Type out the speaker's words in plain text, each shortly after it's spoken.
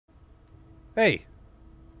Hey,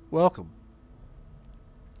 welcome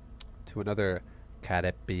to another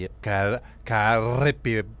Karripy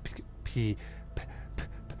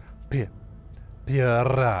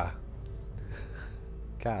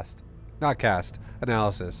cast. Not cast.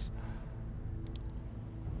 Analysis.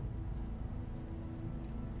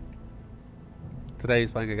 Today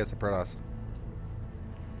he's playing against the Protoss.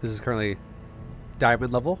 This is currently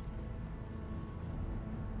diamond level.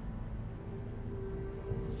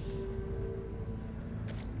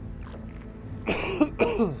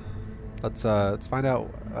 Let's find out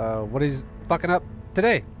what he's fucking up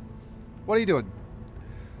today. What are you doing?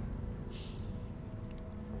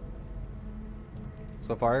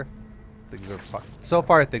 So far, things are fine. So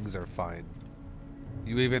far, things are fine.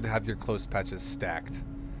 You even have your close patches stacked.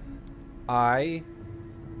 I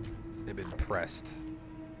am impressed.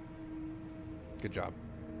 Good job.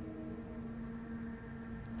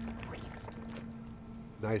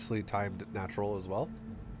 Nicely timed natural as well.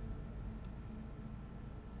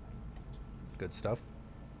 Good stuff.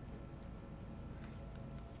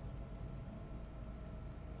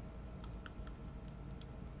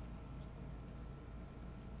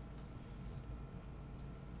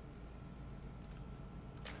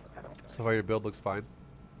 So far your build looks fine.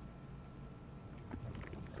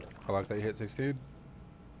 I like that you hit 16.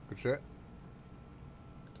 Good shit.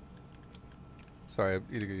 Sorry, I'm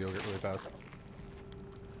eating a yogurt really fast.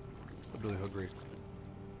 I'm really hungry.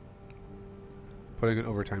 Putting in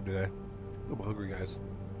overtime today. I'm hungry, guys.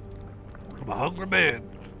 I'm a hungry man.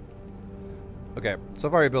 Okay, so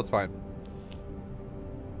far your build's fine.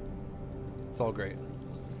 It's all great.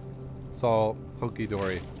 It's all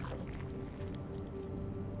hunky-dory.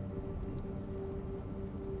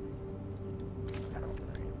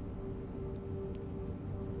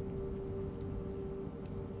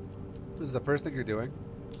 This is the first thing you're doing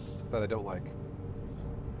that I don't like.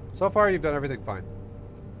 So far you've done everything fine.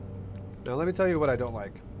 Now let me tell you what I don't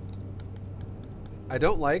like. I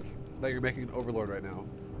don't like that you're making an overlord right now.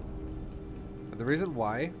 And the reason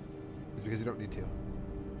why is because you don't need to.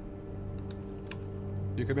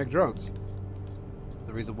 You can make drones.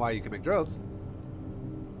 The reason why you can make drones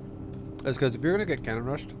is because if you're going to get cannon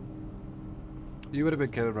rushed, you would have been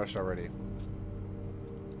cannon rushed already.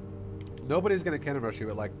 Nobody's going to cannon rush you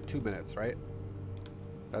at like 2 minutes, right?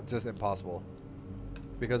 That's just impossible.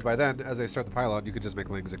 Because by then, as they start the pylon, you could just make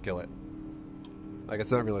lings and kill it. Like,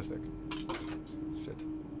 it's not realistic. Shit.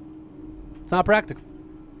 It's not practical.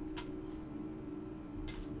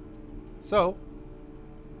 So,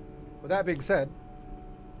 with that being said,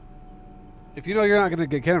 if you know you're not going to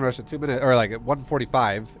get cannon rushed at 2 minutes, or like at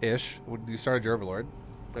 145-ish, when you started your overlord,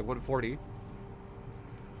 like 140,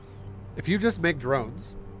 if you just make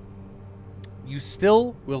drones, you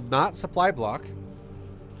still will not supply block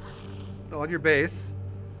on your base.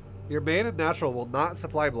 Your main and natural will not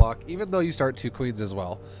supply block, even though you start 2 queens as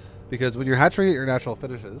well. Because when your hatchery at your natural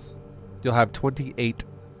finishes, you'll have 28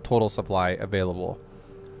 total supply available.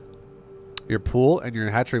 Your pool and your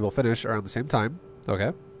hatchery will finish around the same time.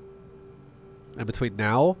 Okay. And between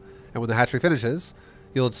now and when the hatchery finishes,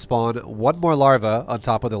 you'll spawn 1 more larva on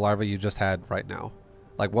top of the larva you just had right now.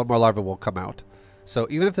 Like 1 more larva will come out. So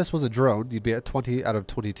even if this was a drone, you'd be at 20 out of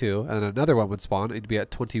 22, and then another one would spawn, you'd be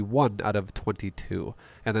at 21 out of 22.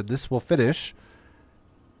 And then this will finish,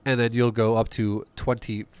 and then you'll go up to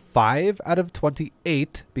 25 out of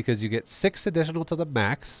 28, because you get 6 additional to the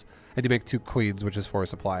max, and you make 2 queens, which is 4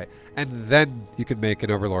 supply. And then you can make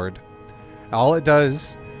an overlord. All it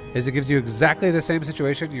does is it gives you exactly the same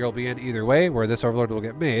situation you'll be in either way, where this overlord will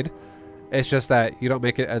get made. It's just that you don't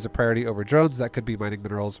make it as a priority over drones that could be mining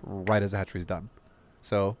minerals right as the hatchery's done.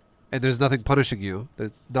 So, and there's nothing punishing you.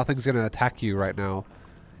 Nothing's going to attack you right now.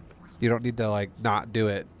 You don't need to, like, not do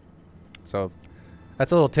it. So,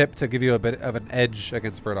 that's a little tip to give you a bit of an edge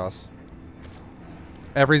against Protoss.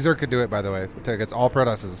 Every Zerg can do it, by the way. Against all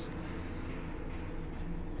Protosses.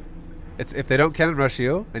 It's if they don't cannon rush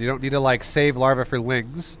you, and you don't need to, like, save larva for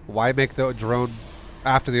lings, why make the drone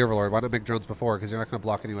after the overlord? Why not make drones before? Because you're not going to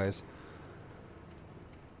block anyways.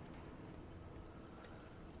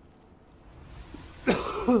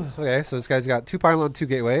 Okay, so this guy's got 2 pylon, 2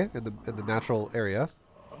 gateway in the natural area.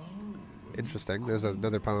 Interesting. There's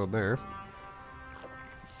another pylon there.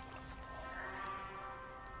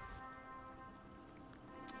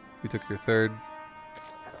 You took your 3rd.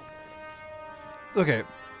 Okay,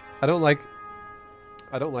 I don't like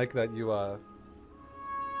that you I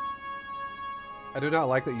do not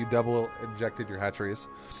like that you double injected your hatcheries.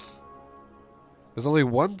 There's only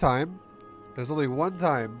one time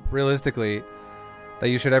realistically that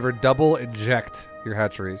you should ever double inject your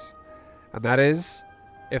hatcheries. And that is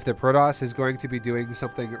if the Protoss is going to be doing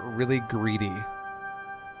something really greedy.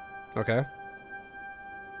 Okay?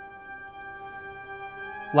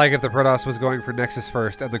 Like if the Protoss was going for Nexus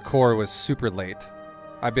first and the core was super late.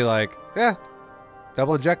 I'd be like, yeah,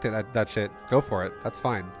 double inject it, that shit. Go for it. That's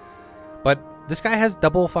fine. But this guy has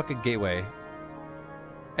double fucking gateway.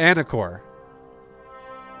 And a core.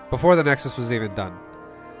 Before the Nexus was even done.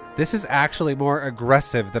 This is actually more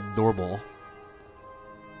aggressive than normal.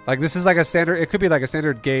 Like this is like a standard, it could be like a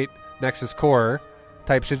standard gate Nexus core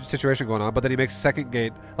type situation going on, but then he makes second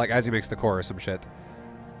gate like as he makes the core or some shit.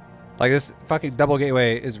 Like this fucking double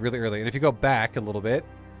gateway is really early. And if you go back a little bit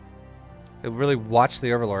and really watch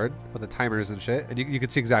the Overlord with the timers and shit, and you can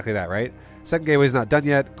see exactly that, right? Second gateway is not done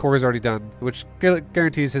yet, core is already done, which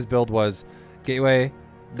guarantees his build was gateway,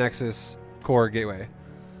 Nexus, core, gateway.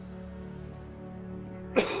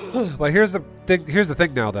 But here's the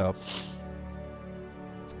thing now though.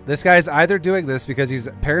 This guy's either doing this because he's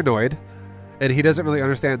paranoid and he doesn't really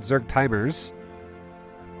understand Zerg timers,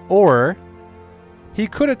 or he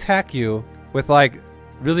could attack you with like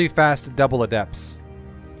really fast double adepts.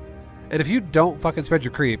 And if you don't fucking spread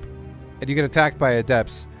your creep and you get attacked by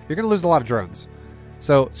adepts, you're going to lose a lot of drones.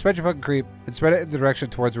 So spread your fucking creep and spread it in the direction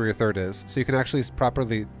towards where your third is so you can actually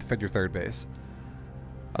properly defend your third base.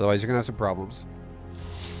 Otherwise, you're going to have some problems.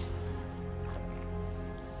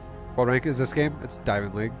 What rank is this game? It's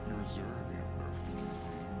Diamond League.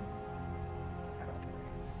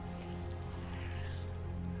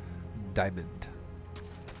 Diamond.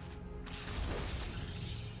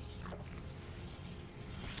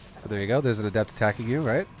 And there you go. There's an adept attacking you,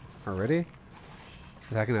 right? Already.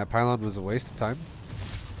 Attacking that pylon was a waste of time.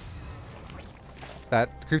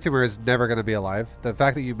 That creep tumor is never going to be alive. The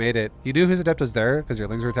fact that you made it, you knew his adept was there because your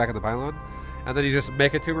lings were attacking the pylon, and then you just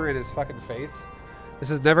make a tumor in his fucking face. This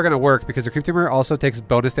is never going to work because the creep tumor also takes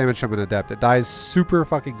bonus damage from an adept. It dies super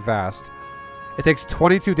fucking fast. It takes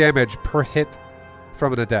 22 damage per hit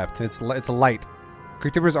from an adept. It's light.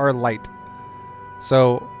 Creep tumors are light.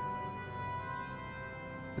 So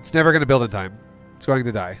it's never going to build in time. It's going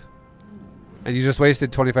to die. And you just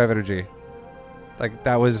wasted 25 energy. Like,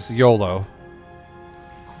 that was YOLO.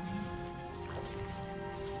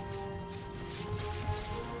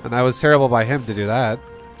 And that was terrible by him to do that,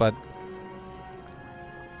 but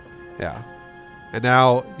yeah. And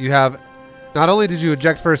now you have, not only did you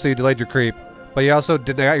eject first so you delayed your creep, but you also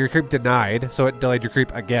got your creep denied, so it delayed your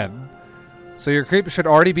creep again. So your creep should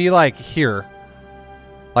already be like here.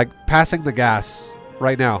 Like passing the gas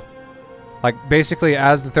right now. Like basically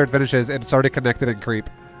as the third finishes, it's already connected in creep.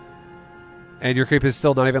 And your creep is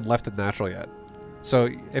still not even left in natural yet. So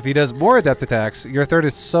if he does more adept attacks, your third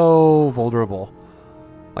is so vulnerable.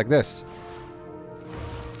 Like this.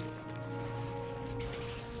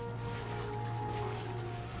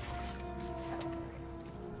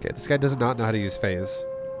 Okay, this guy does not know how to use phase.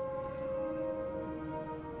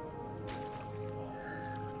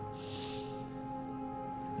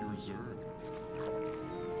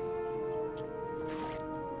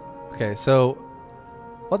 Okay, so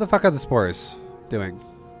what the fuck are the spores doing?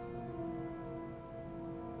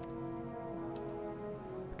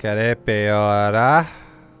 Karripy ahora.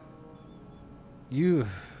 You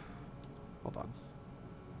hold on.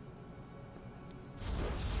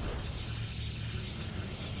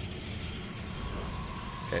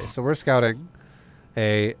 Okay, so we're scouting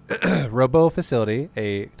a Robo facility,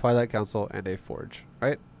 a Twilight Council, and a Forge,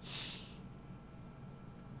 right?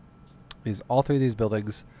 All three of these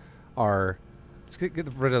buildings are... Let's get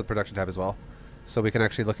rid of the production tab as well. So we can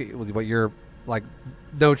actually look at what you're... Like,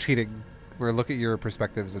 no cheating. We're look at your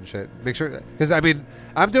perspectives and shit. Make sure... Because, I mean,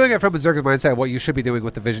 I'm doing it from a Zerg mindset, what you should be doing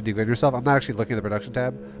with the vision you give yourself. I'm not actually looking at the production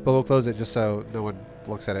tab, but we'll close it just so no one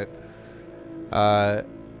looks at it.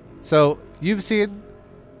 So, you've seen...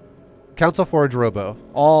 Council Forge Robo,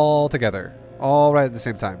 all together, all right at the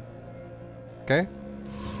same time. Okay?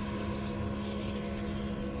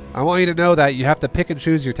 I want you to know that you have to pick and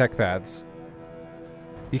choose your tech paths.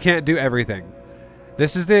 You can't do everything.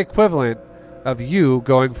 This is the equivalent of you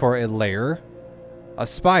going for a lair, a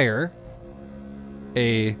spire,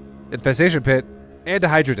 a infestation pit, and a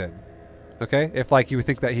hydrogen. Okay? If like you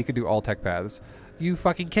think that he can do all tech paths. You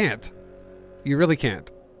fucking can't. You really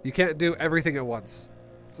can't. You can't do everything at once.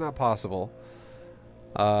 It's not possible.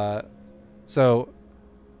 So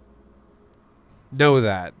know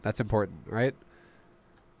that. That's important, right?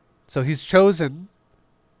 So he's chosen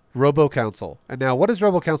Robo Council. And now what does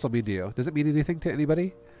Robo Council mean to you? Does it mean anything to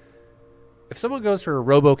anybody? If someone goes for a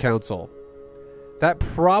Robo Council, that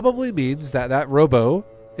probably means that that Robo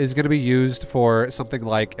is going to be used for something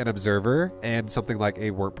like an Observer and something like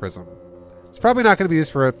a Warp Prism. It's probably not going to be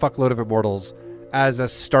used for a fuckload of Immortals as a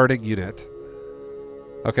starting unit.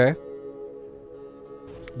 Okay?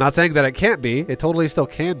 Not saying that it can't be. It totally still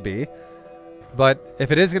can be. But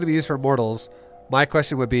if it is going to be used for mortals, my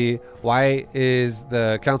question would be, why is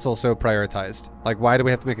the council so prioritized? Like, why do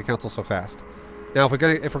we have to make a council so fast? Now, if we're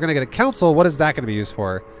gonna get a council, what is that going to be used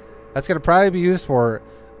for? That's going to probably be used for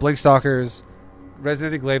Blink Stalkers,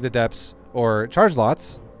 Resident Engraved Adepts, or Charge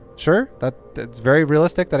Lots. Sure, that's very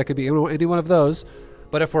realistic that it could be any one of those.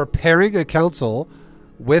 But if we're pairing a council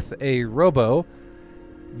with a robo,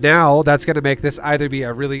 now that's going to make this either be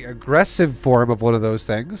a really aggressive form of one of those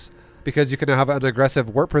things, because you can have an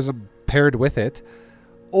aggressive Warp Prism paired with it,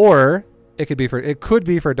 or it could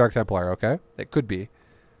be for Dark Templar. Okay, it could be.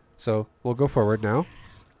 So we'll go forward now,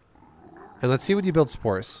 and let's see when you build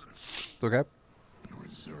spores. Okay.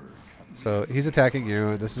 So he's attacking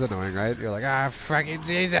you. This is annoying, right? You're like, ah, fucking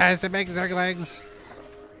Jesus, it makes zerglings.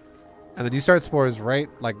 And then you start spores right,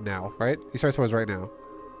 like now, right? You start spores right now.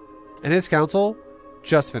 And his council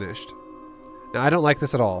just finished. Now, I don't like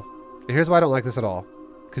this at all. And here's why I don't like this at all.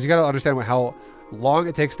 Because you got to understand how long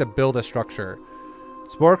it takes to build a structure.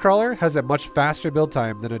 Spore Crawler has a much faster build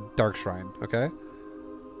time than a Dark Shrine, okay?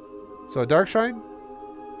 So a Dark Shrine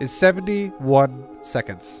is 71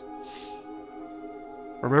 seconds.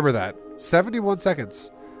 Remember that. 71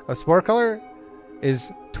 seconds. A Spore Crawler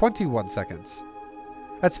is 21 seconds.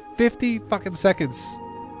 That's 50 fucking seconds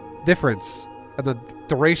difference in the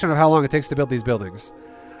duration of how long it takes to build these buildings.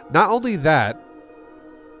 Not only that,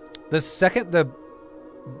 the second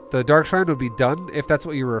the Dark Shrine would be done, if that's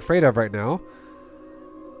what you were afraid of right now,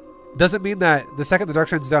 doesn't mean that the second the Dark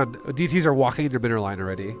Shrine's done, DTs are walking in your mineral line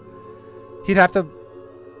already. He'd have to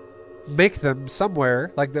make them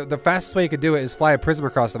somewhere. Like the fastest way you could do it is fly a prism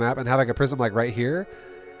across the map and have like a prism like right here,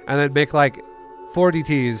 and then make like 4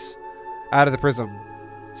 DTs out of the prism.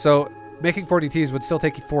 So making 4 DTs would still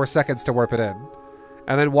take you 4 seconds to warp it in,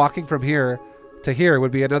 and then walking from here to here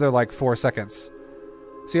would be another like 4 seconds.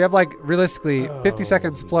 So you have like realistically 50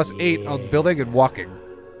 seconds plus 8 on building and walking.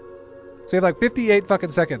 So you have like 58 fucking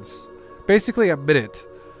seconds, basically a minute,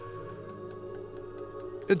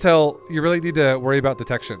 until you really need to worry about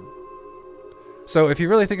detection. So if you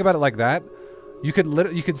really think about it like that, you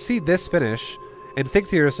could see this finish and think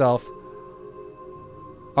to yourself,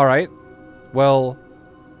 all right, well,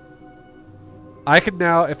 I can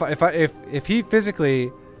now, if he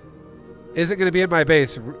physically isn't going to be in my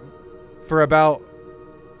base for about,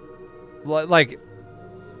 like,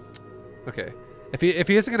 okay, if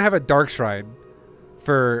he isn't going to have a Dark Shrine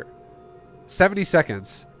for 70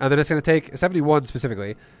 seconds, and then it's going to take 71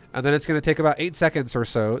 specifically, and then it's going to take about 8 seconds or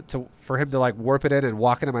so for him to like warp it in and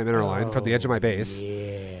walk into my mineral line from the edge of my base.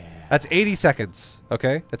 Yeah. That's 80 seconds,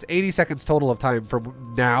 okay? That's 80 seconds total of time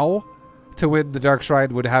from now to when the Dark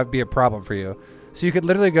Shrine would be a problem for you. So you could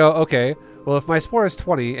literally go, okay, well, if my spore is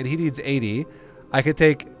 20 and he needs 80, I could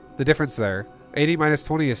take the difference there. 80 minus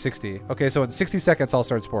 20 is 60. Okay, so in 60 seconds, I'll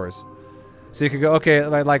start spores. So you could go, okay,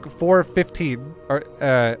 like 4:15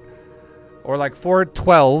 or like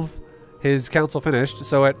 4:12, his council finished.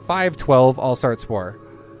 So at 5:12, I'll start spore.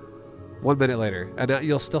 1 minute later, and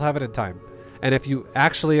you'll still have it in time. And if you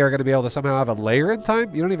actually are going to be able to somehow have a layer in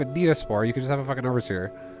time, you don't even need a spore. You can just have a fucking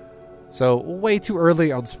overseer. So way too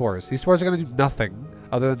early on spores. These spores are going to do nothing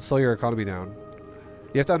other than slow your economy down.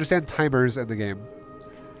 You have to understand timers in the game.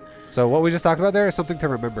 So what we just talked about there is something to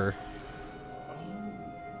remember.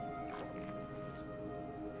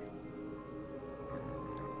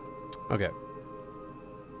 Okay.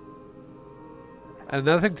 And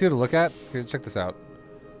another thing too to look at, here, check this out.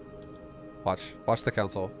 Watch the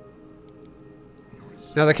council.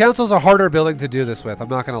 Now the council's a harder building to do this with, I'm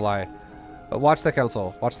not gonna lie. But watch the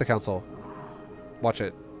council. Watch the council. Watch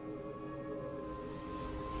it.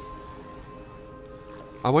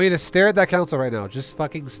 I want you to stare at that council right now. Just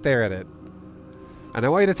fucking stare at it. And I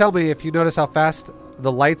want you to tell me if you notice how fast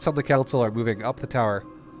the lights on the council are moving up the tower.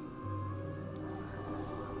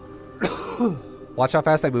 Watch how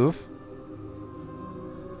fast they move.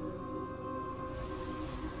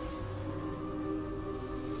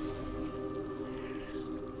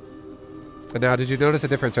 And now, did you notice a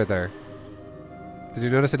difference right there? Did you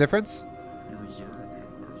notice a difference?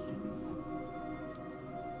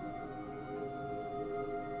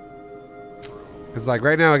 Because like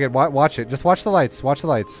right now, again, watch it. Just watch the lights. Watch the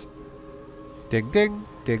lights. Ding ding,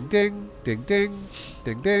 ding ding, ding ding,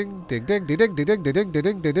 ding ding, ding ding, ding ding, ding ding, ding ding,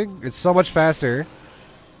 ding ding, ding. It's so much faster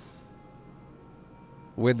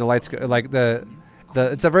when the lights go. Like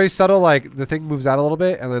it's a very subtle. Like the thing moves out a little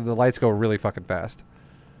bit, and then the lights go really fucking fast.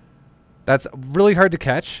 That's really hard to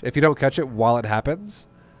catch if you don't catch it while it happens.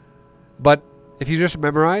 But if you just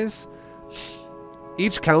memorize,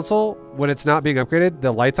 each council, when it's not being upgraded,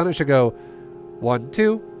 the lights on it should go 1,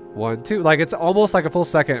 2, 1, 2. Like, it's almost like a full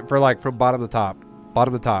second for, like, from bottom to top,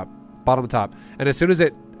 bottom to top, bottom to top. And as soon as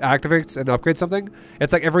it activates and upgrades something,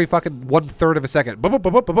 it's like every fucking 1/3 of a second. Boop,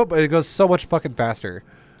 boop, boop, boop, boop. It goes so much fucking faster.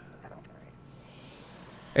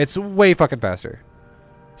 It's way fucking faster.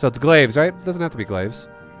 So it's glaives, right? It doesn't have to be glaives.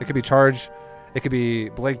 It could be charge. It could be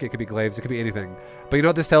blink. It could be glaives. It could be anything. But you know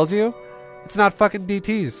what this tells you? It's not fucking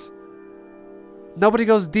DTs. Nobody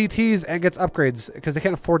goes DTs and gets upgrades because they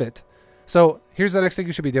can't afford it. So here's the next thing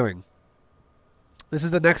you should be doing. This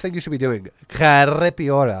is the next thing you should be doing.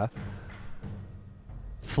 Karripy.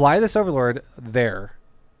 Fly this overlord there.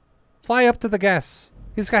 Fly up to the gas.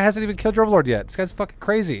 This guy hasn't even killed your overlord yet. This guy's fucking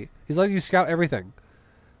crazy. He's letting you scout everything.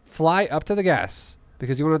 Fly up to the gas.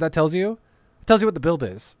 Because you know what that tells you? It tells you what the build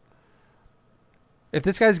is. If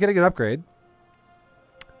this guy's getting an upgrade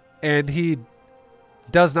and he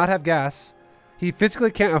does not have gas, he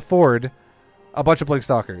physically can't afford a bunch of blink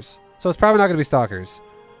stalkers. So it's probably not going to be stalkers.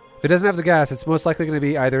 If it doesn't have the gas, it's most likely going to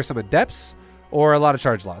be either some adepts or a lot of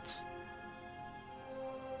charge lots.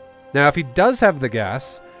 Now, if he does have the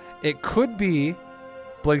gas, it could be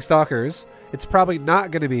blink stalkers. It's probably not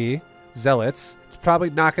going to be zealots. It's probably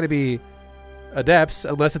not going to be adepts,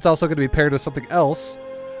 unless it's also going to be paired with something else.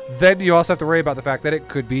 Then you also have to worry about the fact that it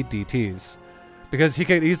could be DTs. Because he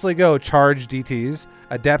could easily go charge DTs,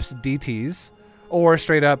 adepts DTs, or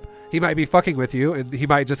straight up, he might be fucking with you, and he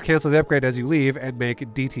might just cancel the upgrade as you leave and make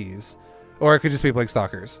DTs. Or it could just be blink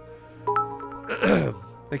stalkers.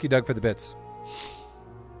 Thank you, Doug, for the bits.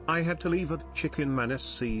 I had to leave at Chicken Man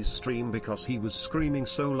SC's stream because he was screaming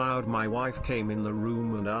so loud my wife came in the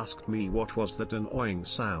room and asked me what was that annoying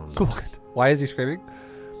sound. What? Why is he screaming?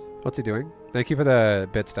 What's he doing? Thank you for the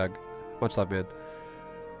bits, Doug. Much love, man.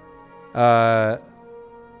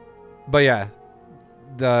 But yeah.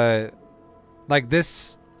 Like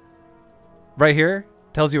this right here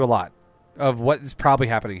tells you a lot of what is probably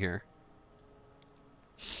happening here.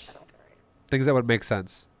 Things that would make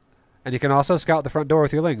sense. And you can also scout the front door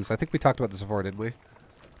with your lings. I think we talked about this before, didn't we?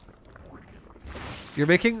 You're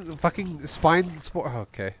making fucking spine spore. Oh,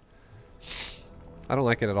 okay. I don't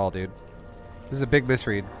like it at all, dude. This is a big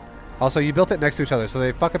misread. Also, you built it next to each other, so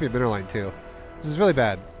they fuck up your mineral line, too. This is really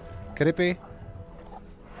bad. Could it be?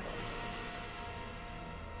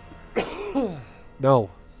 No.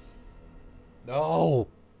 No.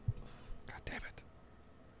 God damn it.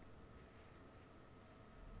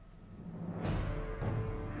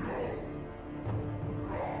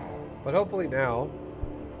 But hopefully now...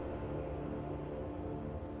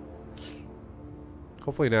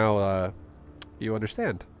 you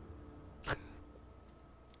understand.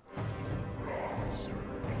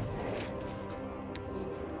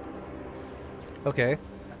 Okay.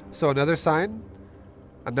 So another sign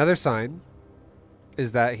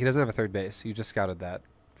is that he doesn't have a third base. You just scouted that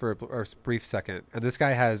for a brief second. And this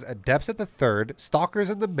guy has adepts at the third, stalkers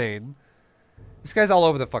in the main. This guy's all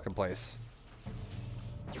over the fucking place.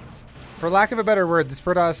 For lack of a better word, this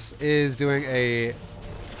Protoss is doing a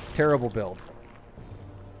terrible build.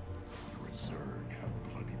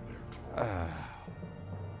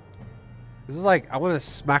 This is like, I want to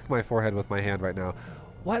smack my forehead with my hand right now.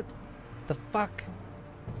 What the fuck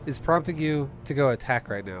is prompting you to go attack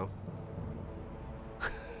right now?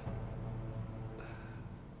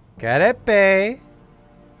 Karripy.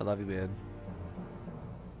 I love you, man.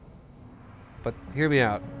 But hear me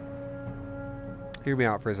out. Hear me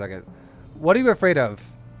out for a second. What are you afraid of?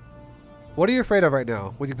 What are you afraid of right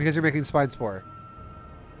now? Because you're making Spine Spore.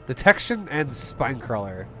 Detection and Spine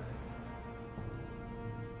Crawler.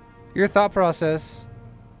 Your thought process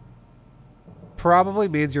probably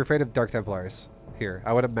means you're afraid of Dark Templars here,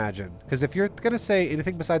 I would imagine. Because if you're going to say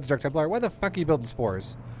anything besides Dark Templar, why the fuck are you building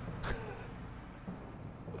spores?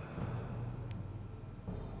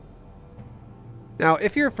 Now,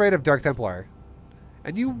 if you're afraid of Dark Templar,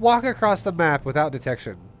 and you walk across the map without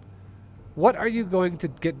detection, what are you going to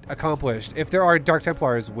get accomplished if there are Dark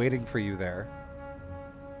Templars waiting for you there?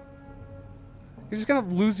 You're just going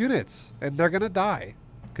to lose units, and they're going to die.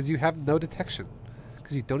 Because you have no detection.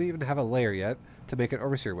 Because you don't even have a layer yet to make an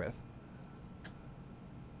Overseer with.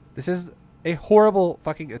 This is a horrible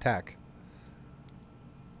fucking attack.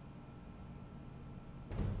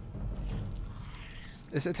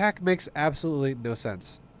 This attack makes absolutely no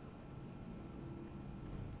sense.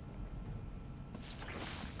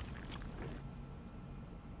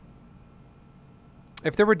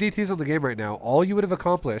 If there were DTs on the game right now, all you would have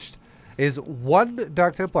accomplished is one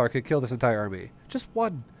Dark Templar could kill this entire army. Just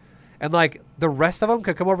one. And like, the rest of them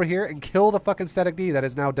could come over here and kill the fucking Static D that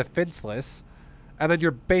is now defenseless. And then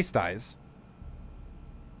your base dies.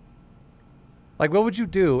 Like, what would you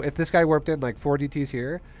do if this guy warped in like 4 DTs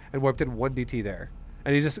here and warped in 1 DT there?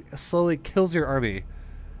 And he just slowly kills your army.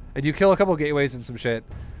 And you kill a couple gateways and some shit.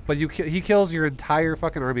 But he kills your entire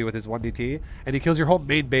fucking army with his 1 DT. And he kills your whole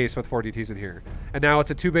main base with 4 DTs in here. And now it's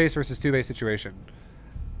a 2 base versus 2 base situation.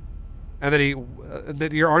 And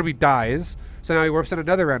then your army dies. So now he warps in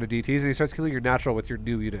another round of DTs and he starts killing your natural with your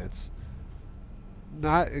new units.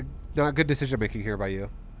 Not good decision making here by you.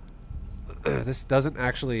 This doesn't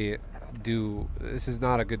actually do... This is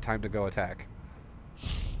not a good time to go attack.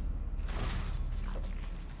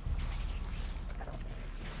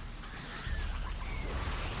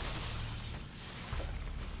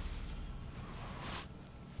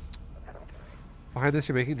 Behind this,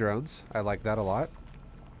 you're making drones. I like that a lot.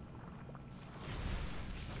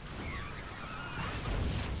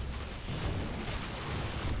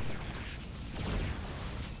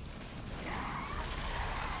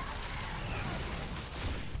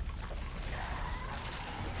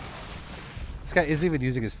 This guy isn't even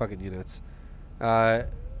using his fucking units. Yeah,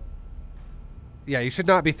 you should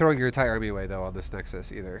not be throwing your entire army away, though, on this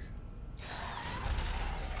Nexus, either.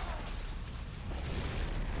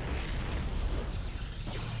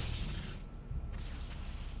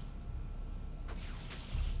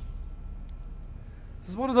 This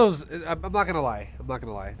is one of those... I'm not gonna lie. I'm not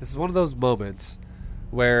gonna lie. This is one of those moments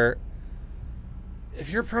where if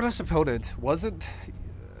your Protoss opponent wasn't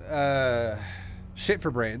shit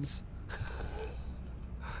for brains...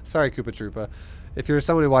 Sorry, Koopa Troopa. If you're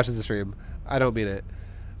someone who watches the stream, I don't mean it.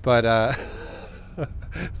 But,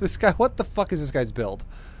 this guy... What the fuck is this guy's build?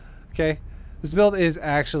 Okay? This build is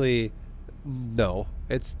actually... No.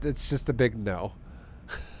 It's just a big no.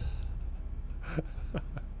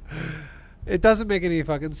 It doesn't make any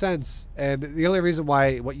fucking sense. And the only reason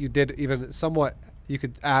why what you did even somewhat... You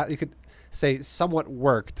could say somewhat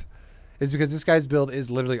worked is because this guy's build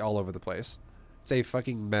is literally all over the place. It's a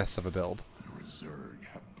fucking mess of a build.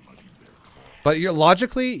 But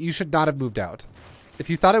logically, you should not have moved out.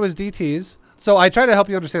 If you thought it was DTs... So I try to help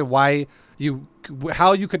you understand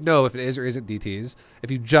how you could know if it is or isn't DTs.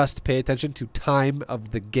 If you just pay attention to time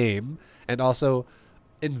of the game. And also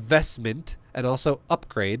investment. And also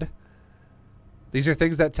upgrade. These are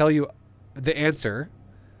things that tell you the answer.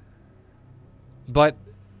 But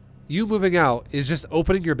you moving out is just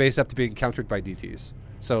opening your base up to being countered by DTs.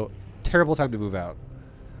 So terrible time to move out.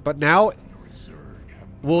 But now...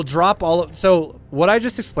 We'll drop all of... So, what I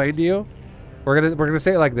just explained to you, we're gonna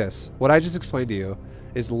say it like this. What I just explained to you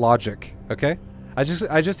is logic, okay? I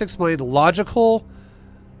just explained logical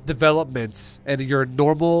developments and your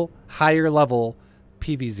normal, higher level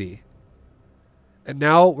PVZ. And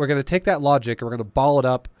now we're gonna take that logic and we're gonna ball it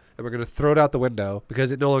up and we're gonna throw it out the window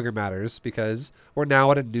because it no longer matters because we're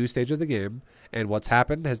now at a new stage of the game and what's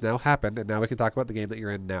happened has now happened and now we can talk about the game that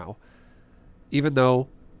you're in now. Even though...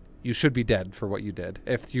 You should be dead for what you did.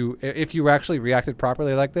 If you actually reacted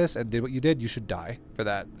properly like this and did what you did, you should die for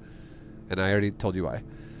that. And I already told you why.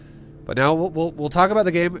 But now we'll talk about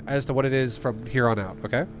the game as to what it is from here on out,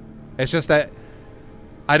 okay? It's just that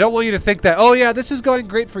I don't want you to think that, oh yeah, this is going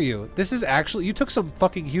great for you. This is actually, you took some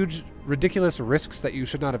fucking huge, ridiculous risks that you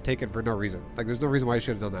should not have taken for no reason. Like, there's no reason why you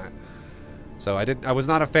should have done that. So I was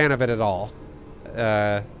not a fan of it at all.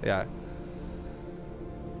 Yeah.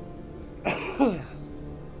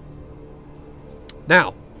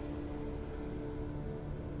 Now,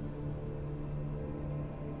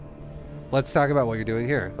 let's talk about what you're doing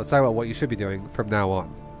here. Let's talk about what you should be doing from now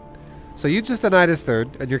on. So you just denied his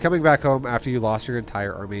third, and you're coming back home after you lost your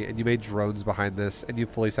entire army, and you made drones behind this, and you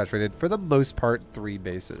fully saturated, for the most part, 3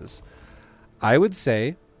 bases. I would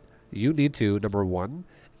say you need to, number 1,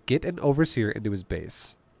 get an overseer into his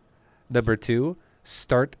base. Number 2,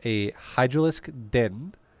 start a hydralisk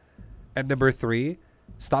den. And number 3,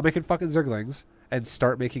 stop making fucking zerglings. And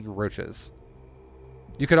start making roaches.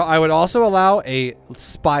 I would also allow a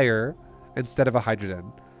spire instead of a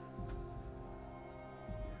hydroden.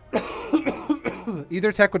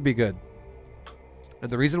 Either tech would be good.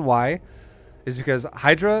 And the reason why is because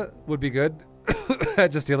Hydra would be good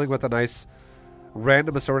at just dealing with a nice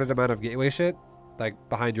random assorted amount of gateway shit, like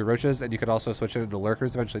behind your roaches, and you could also switch it into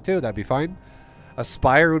lurkers eventually too. That'd be fine. A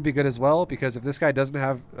spire would be good as well, because if this guy doesn't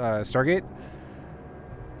have Stargate,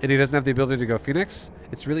 and he doesn't have the ability to go Phoenix,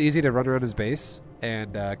 it's really easy to run around his base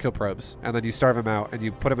and kill probes. And then you starve him out and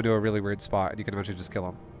you put him into a really weird spot and you can eventually just kill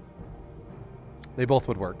him. They both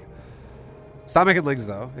would work. Stop making lings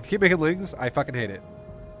though. If you keep making lings, I fucking hate it.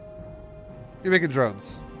 You're making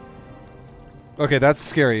drones. Okay, that's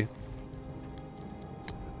scary.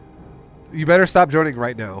 You better stop droning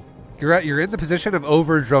right now. You're in the position of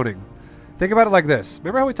over droning. Think about it like this.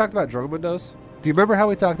 Remember how we talked about drone windows? Do you remember how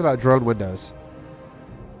we talked about drone windows?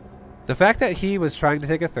 The fact that he was trying to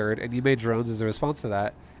take a third and you made drones as a response to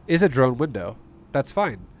that is a drone window. That's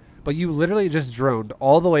fine. But you literally just droned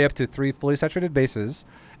all the way up to 3 fully saturated bases.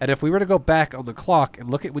 And if we were to go back on the clock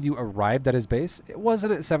and look at when you arrived at his base, it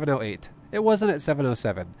wasn't at 7:08. It wasn't at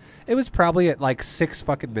 7:07. It was probably at like 6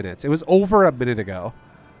 fucking minutes. It was over a minute ago.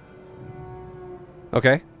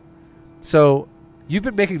 Okay? So you've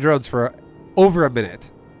been making drones for over a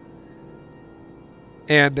minute.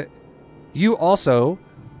 And you also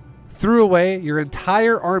threw away your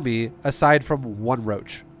entire army aside from 1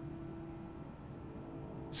 roach.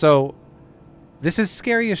 So this is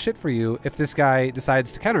scary as shit for you if this guy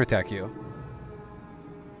decides to counterattack you.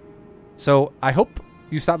 So I hope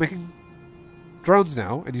you stop making drones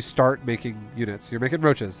now and you start making units. You're making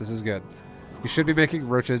roaches. This is good. You should be making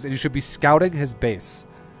roaches and you should be scouting his base.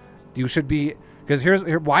 You should be, because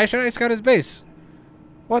why should I scout his base?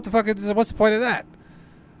 What the fuck is, what's the point of that?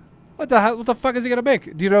 What the fuck is he gonna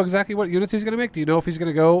make? Do you know exactly what units he's gonna make? Do you know if he's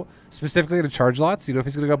gonna go specifically into charge lots? Do you know if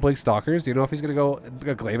he's gonna go Blink Stalkers? Do you know if he's gonna go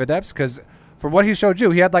Glaive Adepts? Because from what he showed you,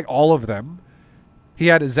 he had like all of them. He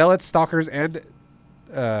had Zealots, Stalkers, and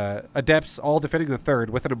Adepts all defending the third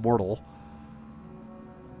with an Immortal.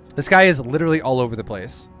 This guy is literally all over the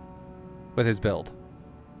place with his build.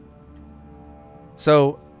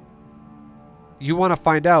 So you want to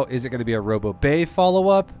find out, is it going to be a Robo Bay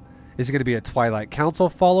follow-up? Is it going to be a Twilight Council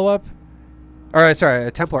follow-up? Or, sorry, a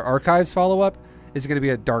Templar Archives follow-up? Is it going to be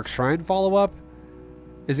a Dark Shrine follow-up?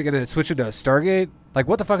 Is it going to switch into a Stargate? Like,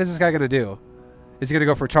 what the fuck is this guy going to do? Is he going to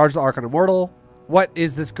go for Charge the Archon Immortal? What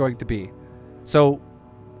is this going to be? So,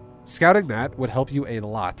 scouting that would help you a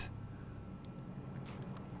lot.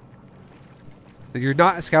 You're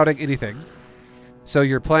not scouting anything. So,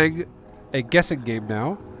 you're playing a guessing game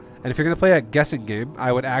now. And if you're going to play a guessing game,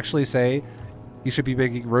 I would actually say you should be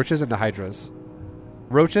making roaches into hydras.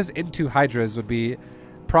 Roaches into hydras would be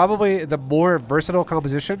probably the more versatile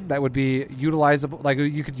composition that would be utilizable. Like,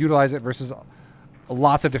 you could utilize it versus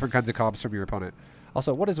lots of different kinds of comps from your opponent.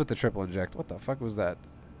 Also, what is with the triple inject? What the fuck was that?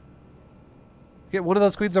 Get one of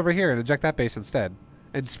those queens over here and inject that base instead.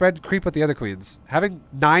 And spread creep with the other queens. Having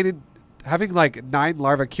like 9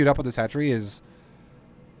 larvae queued up on this hatchery is...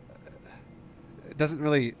 It doesn't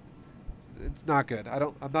really... It's not good.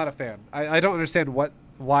 I'm not a fan. I don't understand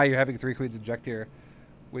why you're having 3 queens inject here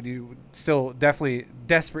when you still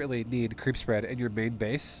desperately need creep spread in your main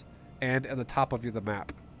base and at the top of the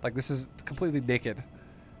map. Like, this is completely naked.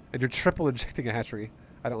 And you're triple injecting a hatchery.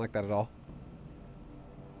 I don't like that at all.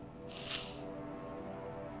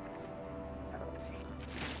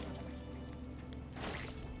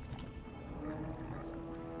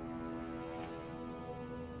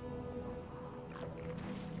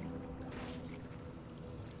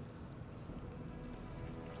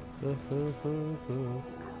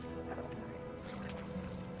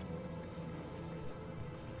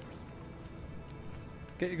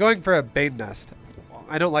 Going for a Bane Nest.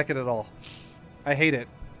 I don't like it at all. I hate it.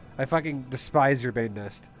 I fucking despise your Bane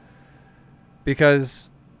Nest.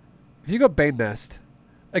 Because if you go Bane Nest,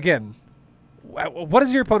 again, what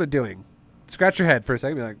is your opponent doing? Scratch your head for a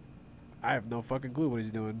second. Be like, I have no fucking clue what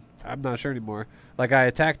he's doing. I'm not sure anymore. Like, I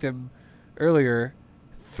attacked him earlier,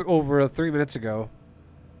 over 3 minutes ago,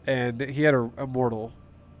 and he had a Mortal.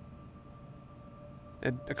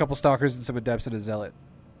 And a couple Stalkers and some Adepts and a Zealot.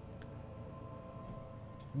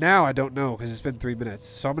 Now I don't know because it's been 3 minutes.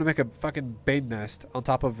 So I'm going to make a fucking Bane Nest on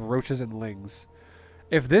top of Roaches and Lings.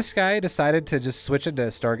 If this guy decided to just switch into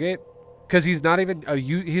Stargate, because he's not even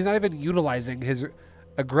utilizing his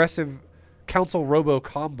aggressive Council Robo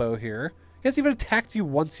combo here. He hasn't even attacked you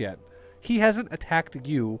once yet. He hasn't attacked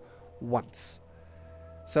you once.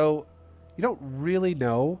 So you don't really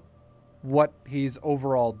know what he's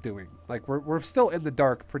overall doing. Like, we're still in the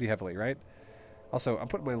dark pretty heavily, right? Also, I'm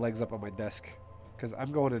putting my legs up on my desk because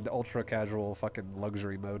I'm going into ultra casual fucking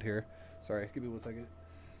luxury mode here. Sorry, give me 1 second.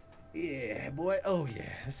 Yeah, boy. Oh,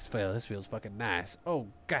 yeah. This feels fucking nice. Oh,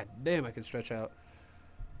 god damn, I can stretch out.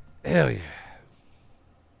 Hell yeah.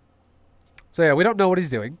 So, yeah, we don't know what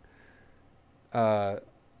he's doing. We're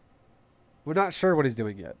not sure what he's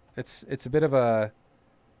doing yet. It's a bit of a...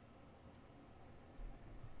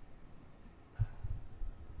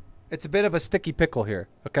 It's a bit of a sticky pickle here,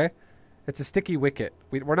 okay? It's a sticky wicket.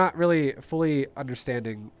 We're not really fully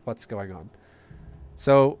understanding what's going on.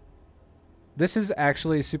 So, this is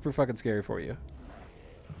actually super fucking scary for you.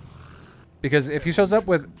 Because if he shows up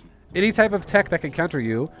with any type of tech that can counter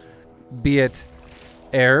you, be it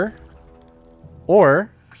air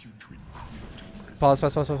or...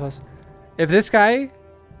 Pause. If this guy...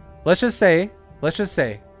 Let's just say...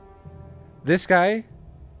 This guy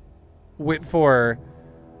went for...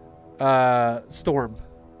 Storm.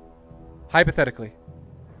 Hypothetically.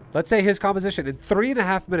 Let's say his composition in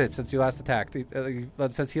 3.5 minutes since you last attacked,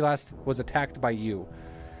 since he last was attacked by you,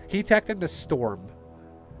 he teched into Storm.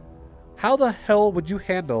 How the hell would you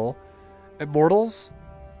handle Immortals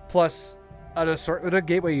plus an assortment of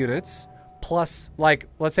gateway units plus, like,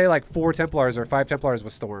 let's say like 4 Templars or 5 Templars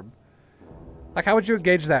with Storm? Like, how would you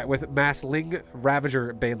engage that with Mass Ling,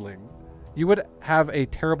 Ravager, Baneling? You would have a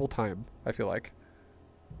terrible time, I feel like.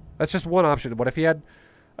 That's just one option. What if he had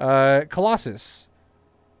Colossus?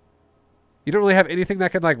 You don't really have anything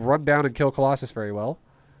that can, like, run down and kill Colossus very well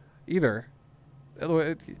either.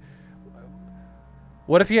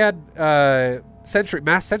 What if he had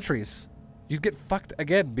mass sentries? You'd get fucked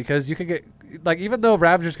again because you can get, like, even though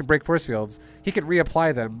Ravagers can break force fields, he can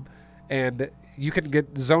reapply them and you can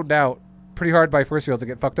get zoned out pretty hard by force fields and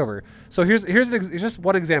get fucked over. So here's just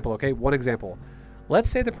one example, okay? One example. Let's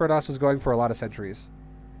say the Protoss was going for a lot of sentries.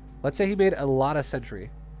 Let's say he made a lot of sentry.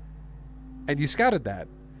 And you scouted that.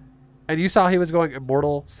 And you saw he was going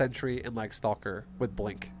Immortal, Sentry, and, like, Stalker with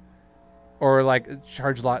Blink. Or, like,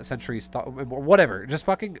 Charge Lot, Sentry, whatever. Just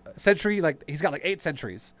fucking Sentry, like, he's got, like, 8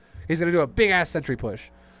 sentries. He's going to do a big-ass sentry push.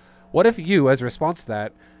 What if you, as a response to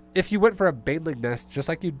that, if you went for a Baneling nest, just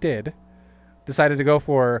like you did, decided to go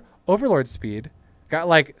for Overlord speed, got,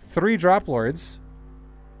 like, 3 Drop Lords,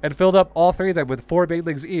 and filled up all 3 of them with 4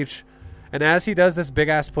 Banelings each, and as he does this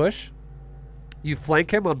big-ass push, you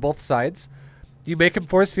flank him on both sides, you make him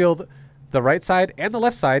force field the right side and the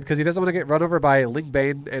left side because he doesn't want to get run over by Ling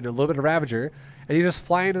Bane and a little bit of Ravager, and you just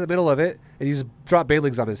fly into the middle of it and you just drop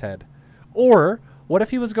Banelings on his head. Or what if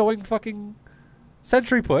he was going fucking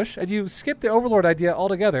sentry push and you skip the Overlord idea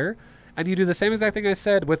altogether and you do the same exact thing I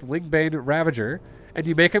said with Ling Bane Ravager, and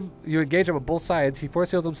you make him, you engage him on both sides, he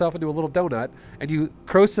force fields himself into a little donut, and you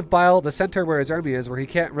corrosive bile the center where his army is, where he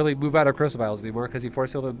can't really move out of corrosive biles anymore because he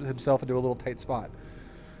force fielded himself into a little tight spot.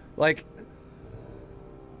 Like,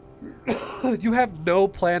 you have no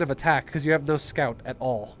plan of attack because you have no scout at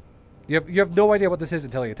all. You have no idea what this is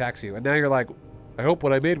until he attacks you, and now you're like, I hope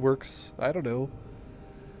what I made works. I don't know.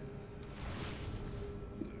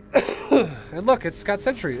 And look, it's got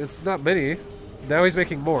sentry. It's not many. Now he's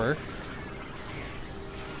making more.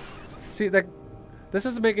 See, that this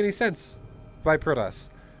doesn't make any sense by Protoss.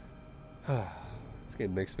 This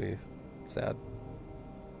game makes me sad.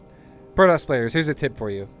 Protoss players, here's a tip for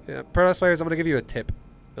you. Yeah, Protoss players, I'm going to give you a tip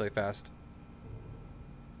really fast.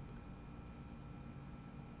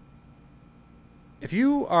 If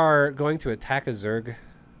you are going to attack a Zerg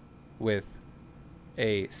with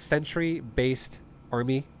a sentry-based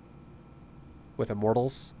army with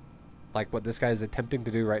Immortals, like what this guy is attempting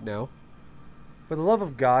to do right now, for the love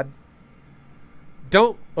of God,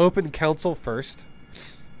 don't open council first.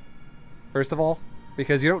 First of all,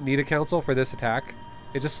 because you don't need a council for this attack.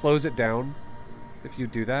 It just slows it down if you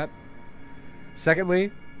do that.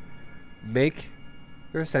 Secondly, make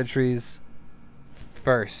your sentries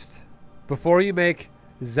first. Before you make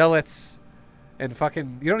zealots and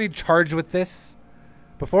fucking... You don't need charge with this.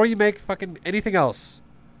 Before you make fucking anything else,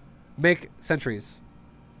 make sentries.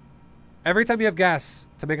 Every time you have gas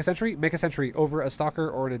to make a sentry over a stalker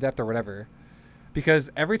or an adept or whatever. Because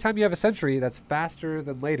every time you have a sentry that's faster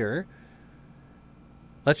than later,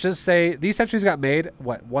 let's just say these sentries got made,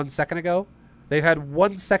 what, 1 second ago? They've had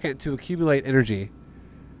 1 second to accumulate energy.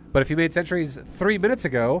 But if you made sentries 3 minutes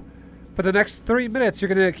ago, for the next 3 minutes, you're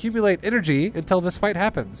going to accumulate energy until this fight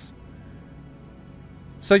happens.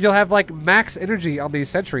 So you'll have, like, max energy on these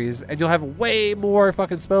sentries, and you'll have way more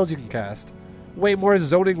fucking spells you can cast. Way more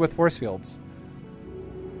zoning with force fields.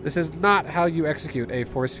 This is not how you execute a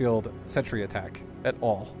force field sentry attack at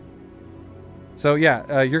all. So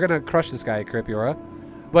yeah, you're going to crush this guy, Karripy.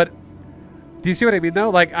 But do you see what I mean, though?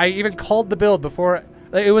 Like, I even called the build before.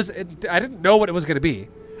 I didn't know what it was going to be.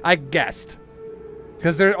 I guessed.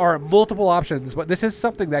 Because there are multiple options, but this is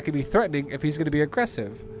something that can be threatening if he's going to be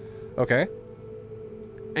aggressive. Okay?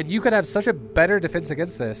 And you could have such a better defense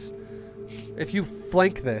against this if you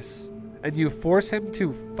flank this and you force him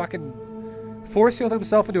to fucking force field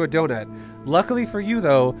himself into a donut. Luckily for you,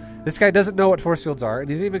 though, this guy doesn't know what force fields are, and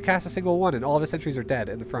he didn't even cast a single one, and all of his sentries are dead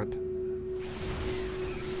in the front.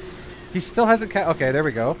 He still hasn't okay, there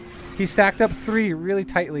we go. He stacked up 3 really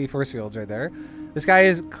tightly force fields right there. This guy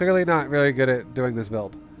is clearly not really good at doing this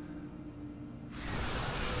build.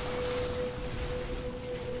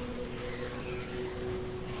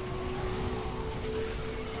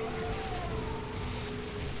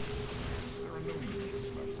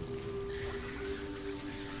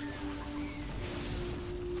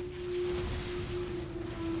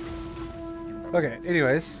 Okay,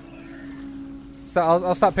 anyways.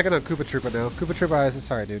 I'll stop picking on Koopa Troopa now. Koopa Troopa,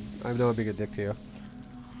 sorry dude. I know I'm being a dick to you.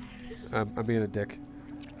 I'm being a dick.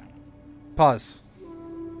 Pause.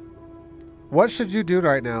 What should you do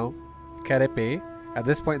right now, Karripy, at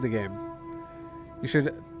this point in the game? You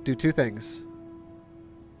should do two things.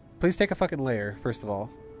 Please take a fucking layer, first of all.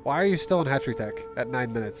 Why are you still in hatchery tech at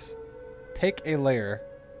 9 minutes? Take a layer.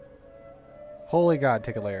 Holy God,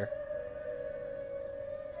 take a layer.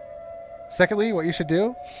 Secondly, what you should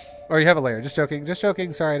do... Or you have a layer. Just joking. Just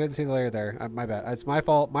joking. Sorry, I didn't see the layer there. My bad. It's my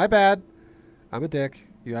fault. My bad. I'm a dick.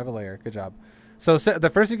 You have a layer. Good job. So the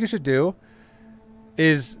first thing you should do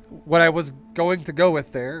is what I was going to go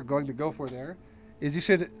for there, is you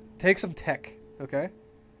should take some tech, okay?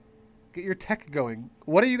 Get your tech going.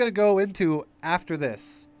 What are you going to go into after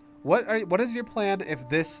this? What is your plan if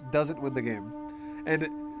this doesn't win the game? And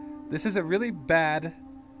this is a really bad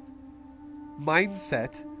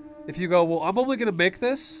mindset if you go, well, I'm only going to make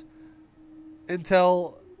this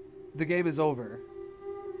until the game is over.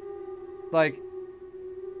 Like,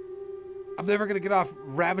 I'm never going to get off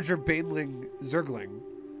Ravager, Baneling, Zergling.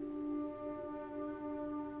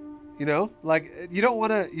 You know? Like, you don't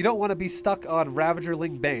want to be stuck on Ravager,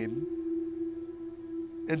 Ling, Bane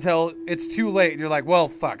until it's too late and you're like, well,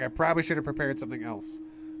 fuck, I probably should have prepared something else.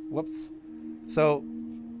 Whoops. So,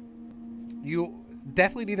 you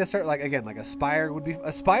definitely need to start, like, again, like Aspire would be...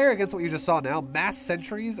 Aspire against what you just saw now, mass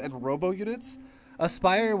sentries and robo units,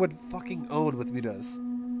 Aspire would fucking own with Mutas.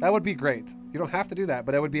 That would be great. You don't have to do that,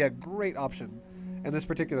 but that would be a great option in this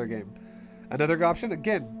particular game. Another option,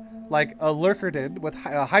 again, like a Lurkerdin with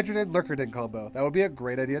a Hydrodin Lurkerdin combo. That would be a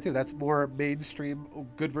great idea too. That's more mainstream,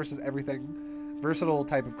 good versus everything, versatile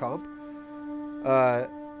type of comp.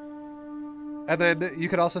 And then you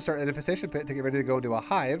could also start an infestation pit to get ready to go into a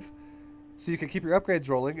hive. So you can keep your upgrades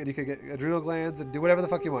rolling, and you can get adrenal glands and do whatever the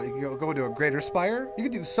fuck you want. You can go into a greater spire. You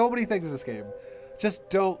can do so many things in this game. Just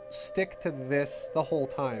don't stick to this the whole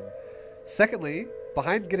time. Secondly,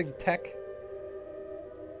 behind getting tech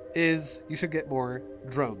is you should get more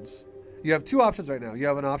drones. You have two options right now. You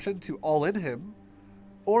have an option to all-in him,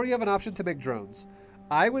 or you have an option to make drones.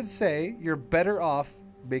 I would say you're better off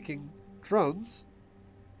making drones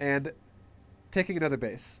and taking another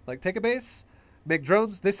base. Like, take a base, make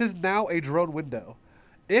drones. This is now a drone window.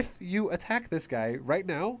 If you attack this guy right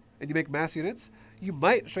now and you make mass units, you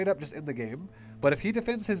might straight up just end the game. But if he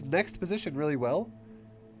defends his next position really well,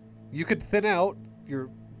 you could thin out your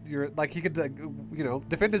like, he could, you know,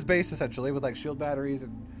 defend his base essentially with like shield batteries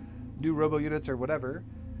and new robo units or whatever,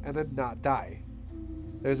 and then not die.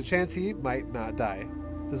 There's a chance he might not die.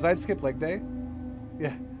 Does Vibe skip leg day?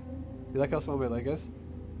 Yeah. You like how small my leg is?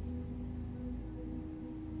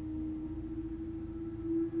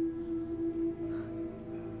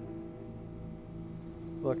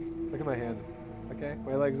 Look at my hand. Okay,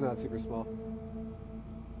 my leg's not super small.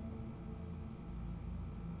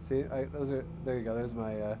 See, those are, there you go. There's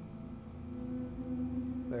my,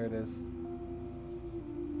 there it is.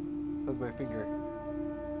 That's my finger.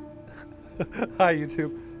 Hi,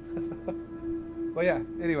 YouTube. Well, yeah,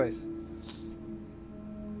 anyways.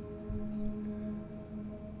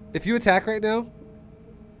 If you attack right now,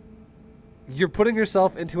 you're putting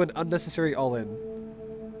yourself into an unnecessary all-in.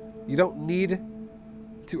 You don't need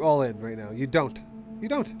to all-in right now. You don't. You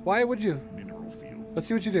don't. Why would you? Let's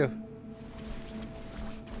see what you do.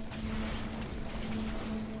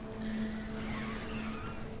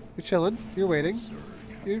 You're chilling. You're waiting.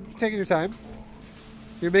 You're taking your time.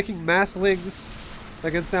 You're making mass lings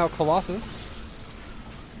against now Colossus.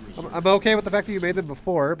 I'm okay with the fact that you made them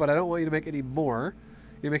before, but I don't want you to make any more.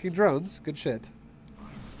 You're making drones. Good shit.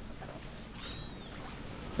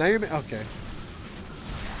 Now you're okay.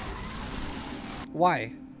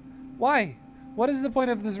 Why? Why? What is the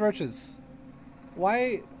point of these roaches?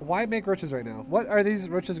 Why make roaches right now? What are these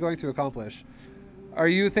roaches going to accomplish? Are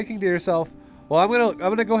you thinking to yourself, well, I'm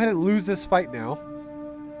gonna go ahead and lose this fight now.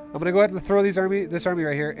 I'm gonna go ahead and throw this army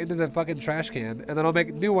right here into the fucking trash can, and then I'll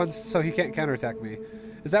make new ones so he can't counterattack me.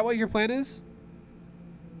 Is that what your plan is?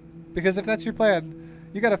 Because if that's your plan,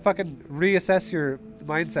 you gotta fucking reassess your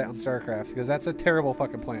mindset on StarCraft, because that's a terrible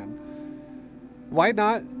fucking plan. Why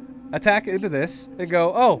not attack into this and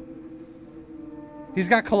go, oh, he's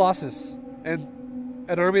got Colossus and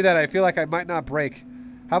an army that I feel like I might not break.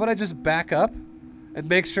 How about I just back up and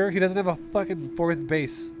make sure he doesn't have a fucking fourth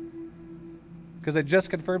base? Because I just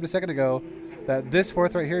confirmed a second ago that this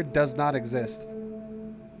fourth right here does not exist.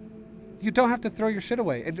 You don't have to throw your shit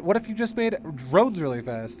away. And what if you just made drones really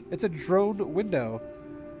fast? It's a drone window.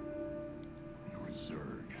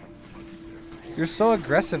 You're so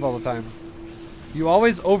aggressive all the time. You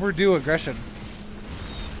always overdo aggression.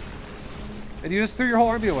 And you just threw your whole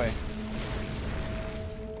army away.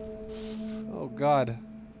 Oh god.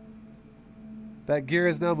 That gear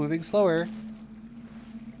is now moving slower.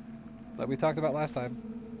 Like we talked about last time.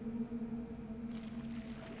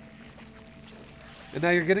 And now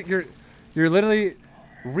you're getting you're literally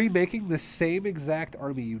remaking the same exact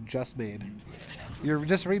army you just made. You're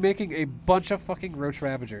just remaking a bunch of fucking Roach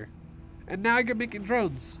Ravager. And now you're making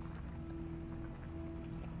drones.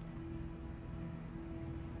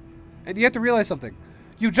 And you have to realize something.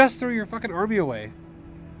 You just threw your fucking army away.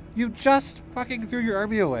 You just fucking threw your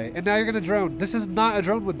army away. And now you're gonna drone. This is not a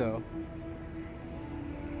drone window.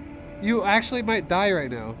 You actually might die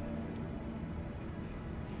right now.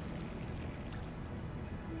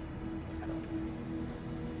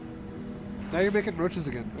 Now you're making roaches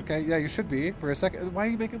again. Okay, yeah, you should be for a second. Why are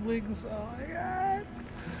you making lings? Oh my god.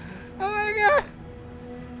 Oh my god.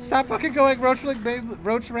 Stop fucking going Roach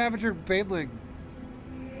Ravager Baneling.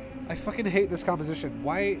 I fucking hate this composition.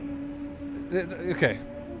 Why? Okay.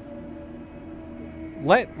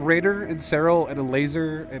 Let Raider and Cyril and a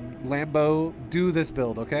Laser and Lambo do this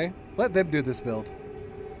build, okay? Let them do this build.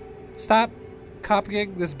 Stop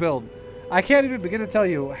copying this build. I can't even begin to tell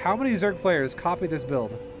you how many Zerg players copy this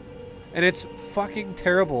build. And it's fucking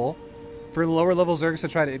terrible for lower level Zergs to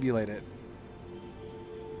try to emulate it.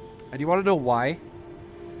 And you want to know why?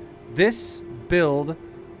 This build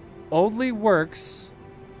only works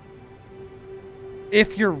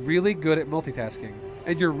if you're really good at multitasking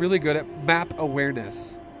and you're really good at map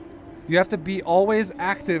awareness. You have to be always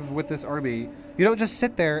active with this army. You don't just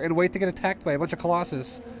sit there and wait to get attacked by a bunch of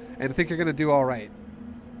Colossus and think you're going to do all right.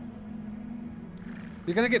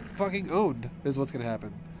 You're going to get fucking owned is what's going to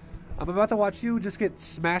happen. I'm about to watch you just get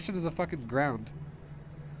smashed into the fucking ground.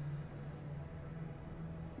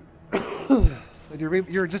 And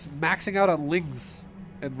you're just maxing out on lings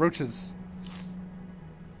and roaches.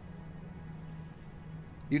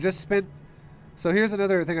 You just spent... So here's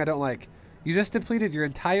another thing I don't like. You just depleted your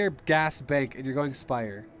entire gas bank and you're going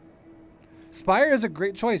Spire. Spire is a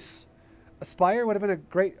great choice. A Spire would have been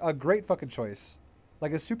a great fucking choice.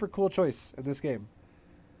 Like a super cool choice in this game.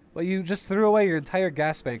 But you just threw away your entire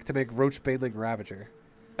gas bank to make Roach Baneling Ravager.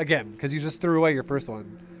 Again, because you just threw away your first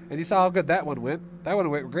one. And you saw how good that one went. That one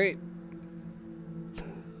went great.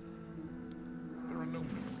 There are no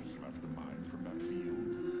minerals left to mine from that field.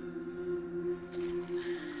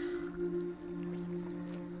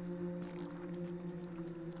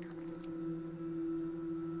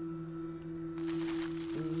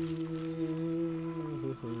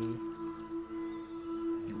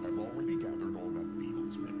 You have already gathered all that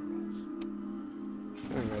field's minerals.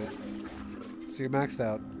 Alright. So you're maxed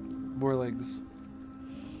out. More lings.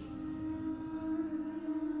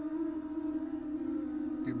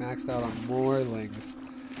 You're maxed out on more lings.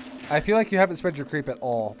 I feel like you haven't spread your creep at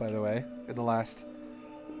all, by the way, in the last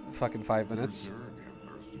fucking 5 minutes.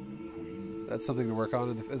 That's something to work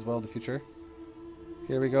on as well in the future.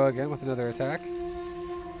 Here we go again with another attack.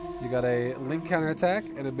 You got a link counterattack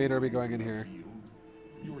and a main army going in here.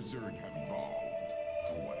 Your zerg have evolved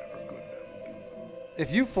for whatever good that will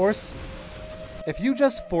do them. If you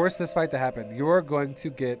just force this fight to happen, you're going to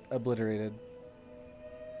get obliterated.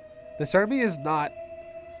 This army is not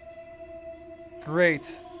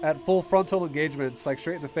great at full frontal engagements, like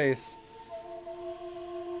straight in the face.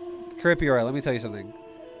 Karripy, alright, let me tell you something.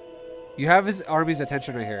 You have his army's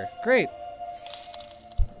attention right here. Great.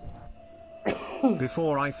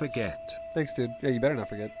 Before I forget. Thanks, dude. Yeah, you better not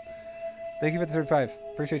forget. Thank you for the 35.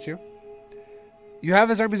 Appreciate you. You have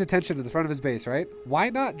his army's attention in the front of his base, right? Why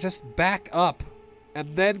not just back up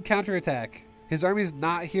and then counterattack? His army's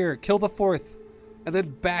not here. Kill the 4th and then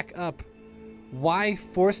back up. Why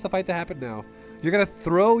force the fight to happen now? You're going to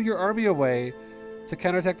throw your army away to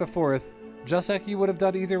counterattack the 4th, just like you would have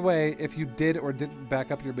done either way if you did or didn't back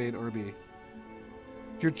up your main army.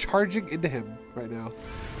 You're charging into him right now.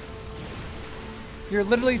 You're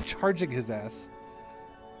literally charging his ass.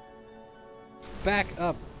 Back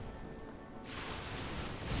up.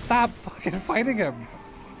 Stop fucking fighting him.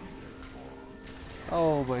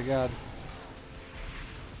 Oh my god.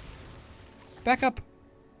 Back up.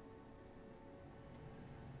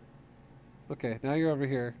 Okay, now you're over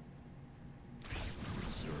here.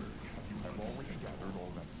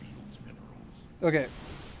 Okay.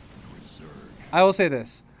 I will say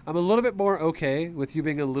this. I'm a little bit more okay with you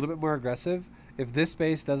being a little bit more aggressive if this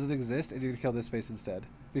base doesn't exist and you're gonna kill this base instead.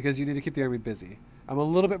 Because you need to keep the army busy. I'm a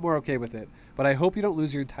little bit more okay with it. But I hope you don't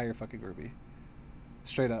lose your entire fucking army.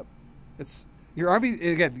 Straight up. It's your army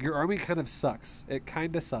again, your army kind of sucks. It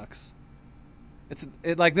kinda sucks.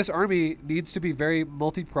 Like this army needs to be very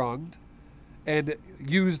multi-pronged and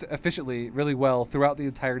used efficiently really well throughout the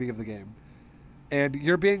entirety of the game. And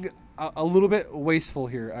you're being a little bit wasteful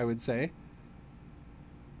here, I would say.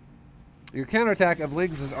 Your counterattack of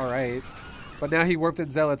Lings is alright, but now he warped in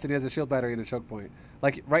Zealots and he has a shield battery and a choke point.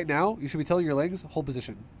 Like, right now, you should be telling your Lings, hold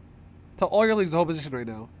position. Tell all your Lings to hold position right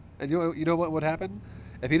now. And you know what would happen?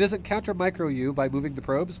 If he doesn't counter micro you by moving the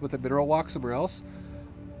probes with a mineral walk somewhere else,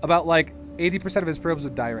 about like 80% of his probes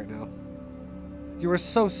would die right now. You are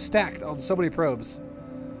so stacked on so many probes,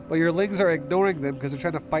 but your Lings are ignoring them because they're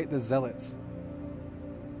trying to fight the Zealots.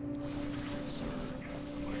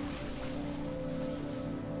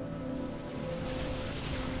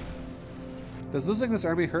 Does losing this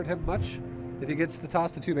army hurt him much? If he gets the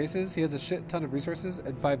toss to 2 bases, he has a shit ton of resources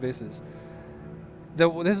and 5 bases.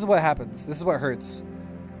 This is what happens. This is what hurts.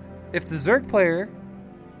 If the Zerg player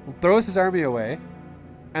throws his army away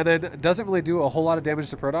and then doesn't really do a whole lot of damage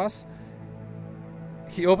to Protoss,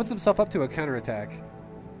 he opens himself up to a counterattack.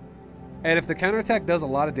 And if the counterattack does a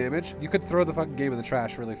lot of damage, you could throw the fucking game in the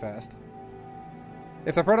trash really fast.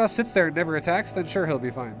 If the Protoss sits there and never attacks, then sure, he'll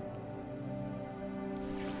be fine.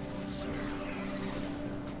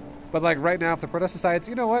 But like right now, if the Protoss decides,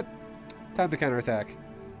 you know what? Time to counterattack.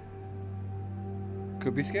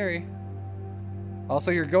 Could be scary. Also,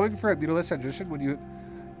 you're going for a mutilist transition when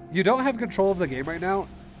you don't have control of the game right now.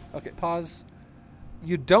 Okay, pause.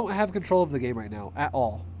 You don't have control of the game right now at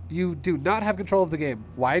all. You do not have control of the game.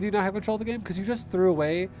 Why do you not have control of the game? Because you just threw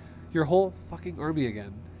away your whole fucking army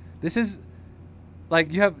again. This is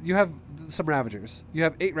like you have some Ravagers. You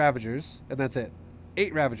have 8 Ravagers, and that's it.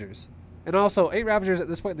 8 Ravagers. And also, 8 Ravagers at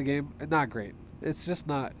this point in the game, not great. It's just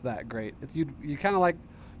not that great. You kind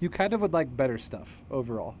of would like better stuff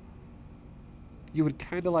overall. You would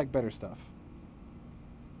kind of like better stuff.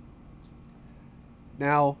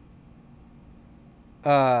 Now,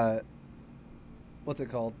 what's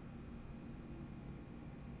it called?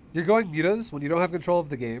 You're going mutas when you don't have control of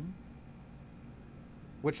the game,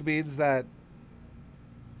 which means that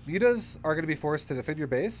mutas are going to be forced to defend your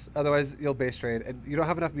base, otherwise you'll base trade, and you don't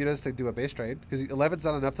have enough mutas to do a base trade, because 11's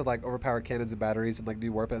not enough to like overpower cannons and batteries and like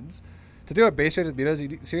do warp ends. To do a base trade with mutas,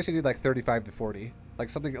 you seriously need like 35 to 40, like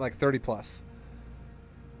something like 30 plus.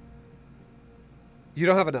 You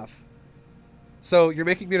don't have enough. So you're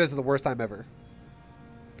making mutas at the worst time ever.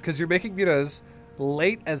 Because you're making mutas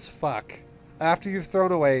late as fuck after you've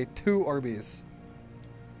thrown away 2 armies.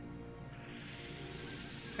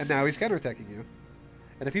 And now he's counterattacking you.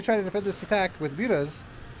 And if you try to defend this attack with mutas,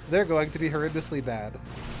 they're going to be horrendously bad.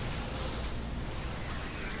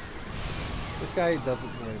 This guy doesn't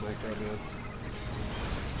really micro, man.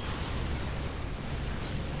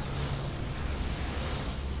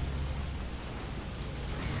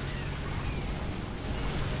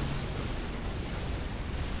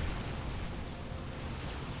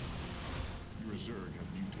 Your zerg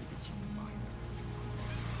have mutated some minor.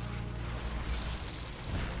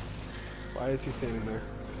 Why is he standing there?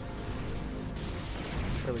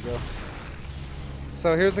 There we go.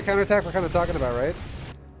 So here's the counterattack we're kind of talking about, right?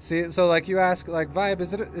 See, so like you ask, like, Vibe,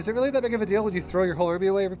 is it really that big of a deal when you throw your whole army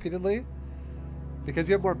away repeatedly? Because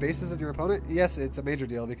you have more bases than your opponent? Yes, it's a major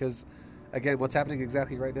deal because, again, what's happening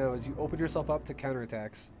exactly right now is you open yourself up to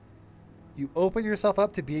counterattacks. You open yourself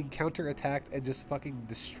up to being counterattacked and just fucking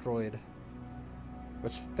destroyed.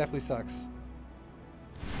 Which definitely sucks.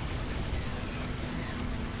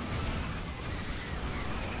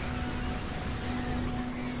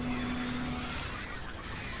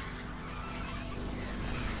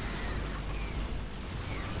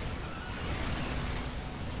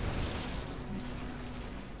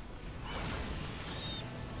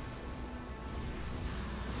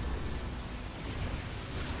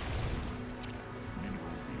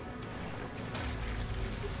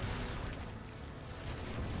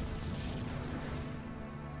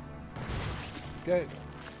 Okay,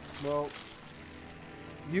 well,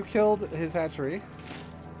 you killed his hatchery.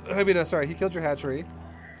 I mean, sorry, he killed your hatchery,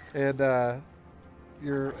 and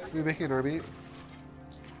you're making an army.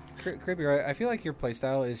 Karripy, right? I feel like your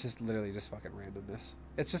playstyle is just literally just fucking randomness.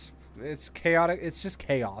 It's chaotic. It's just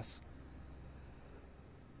chaos.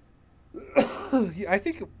 I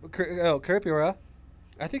think, Karripy,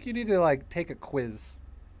 I think you need to like take a quiz.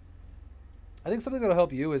 I think something that'll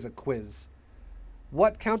help you is a quiz.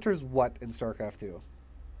 What counters what in StarCraft 2?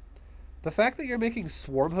 The fact that you're making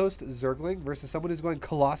Swarmhost Zergling versus someone who's going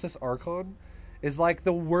Colossus Archon is like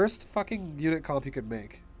the worst fucking unit comp you could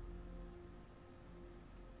make.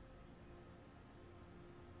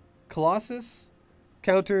 Colossus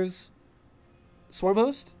counters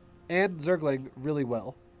Swarmhost and Zergling really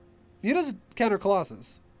well. Mutas counter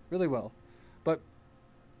Colossus really well. But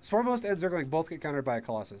Swarmhost and Zergling both get countered by a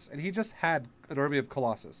Colossus. And he just had an army of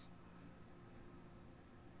Colossus.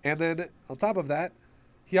 And then, on top of that,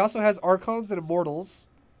 he also has Archons and Immortals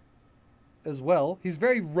as well. He's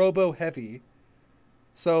very robo-heavy.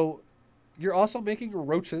 So you're also making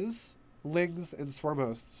roaches, lings, and swarm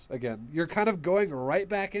hosts again. You're kind of going right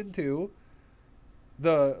back into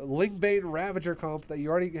the Lingbane Ravager comp that you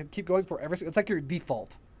already keep going for ever. It's like your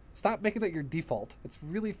default. Stop making that your default. It's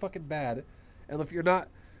really fucking bad. And if you're not,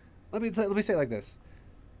 let me say it like this: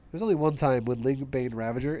 there's only one time when Lingbane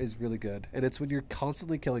Ravager is really good, and it's when you're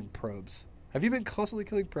constantly killing probes. Have you been constantly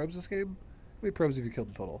killing probes this game? How many probes have you killed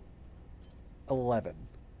in total? 11.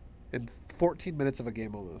 In 14 minutes of a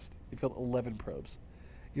game almost, you've killed 11 probes.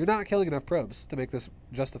 You're not killing enough probes to make this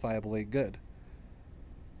justifiably good.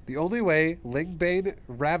 The only way Lingbane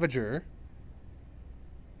Ravager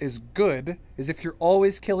is good is if you're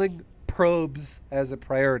always killing probes as a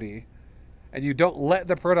priority and you don't let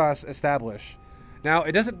the Protoss establish. Now,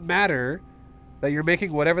 it doesn't matter that you're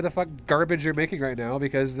making whatever the fuck garbage you're making right now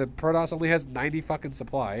because the Protoss only has 90 fucking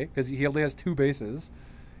supply because he only has 2 bases.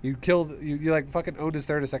 You like fucking owned his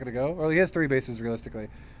third a second ago. Or he has 3 bases realistically.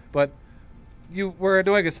 But you were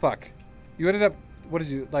annoying as fuck. You ended up, what did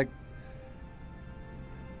you, like,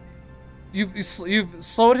 you've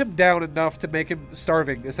slowed him down enough to make him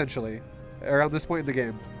starving, essentially, around this point in the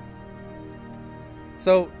game.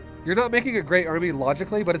 So, you're not making a great army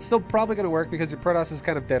logically, but it's still probably going to work because your Protoss is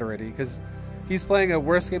kind of dead already, because he's playing a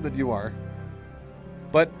worse game than you are.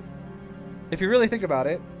 But, if you really think about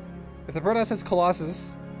it, if the Protoss has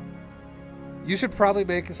Colossus, you should probably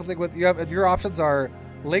make something with, and your options are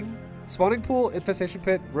Ling, Spawning Pool, Infestation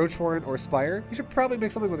Pit, Roach Warren, or Spire. You should probably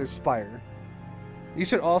make something with your Spire. You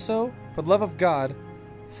should also, for the love of God,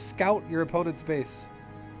 scout your opponent's base.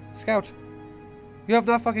 Scout. You have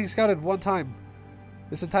not fucking scouted one time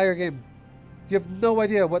this entire game. You have no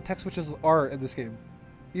idea what tech switches are in this game.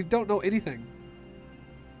 You don't know anything.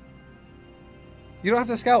 You don't have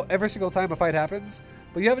to scout every single time a fight happens,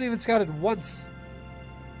 but you haven't even scouted once.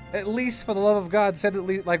 At least, for the love of God, send at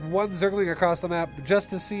least like one Zergling across the map just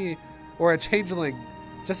to see, or a Changeling,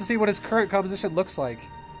 just to see what his current composition looks like.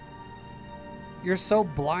 You're so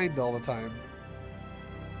blind all the time.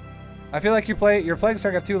 I feel like you're playing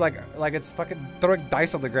StarCraft 2 like it's fucking throwing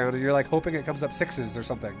dice on the ground and you're like hoping it comes up 6s or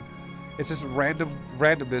something. It's just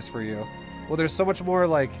randomness for you. Well, there's so much more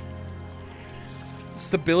like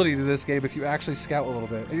stability to this game if you actually scout a little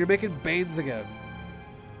bit. And you're making Banes again.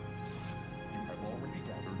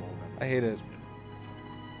 I hate it.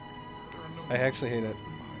 I actually hate it.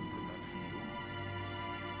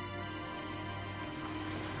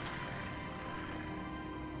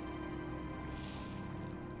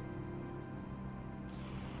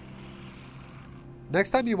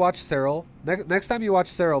 Next time you watch Cyril, next time you watch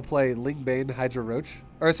Cyril play Lingbane Hydra Roach,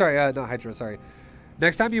 or sorry, not Hydra, sorry.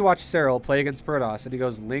 Next time you watch Cyril play against Protoss and he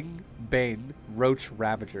goes Lingbane Roach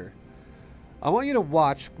Ravager, I want you to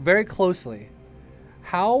watch very closely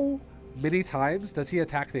how many times does he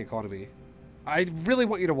attack the economy. I really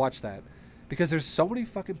want you to watch that because there's so many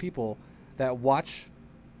fucking people that watch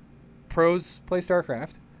pros play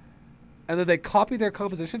StarCraft and then they copy their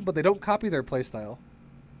composition, but they don't copy their playstyle.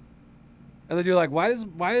 And then you're like, why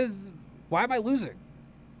am I losing?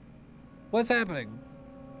 What's happening?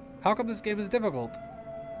 How come this game is difficult?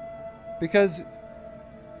 Because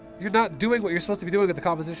you're not doing what you're supposed to be doing with the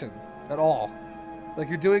composition at all. Like,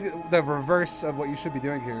 you're doing the reverse of what you should be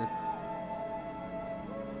doing here.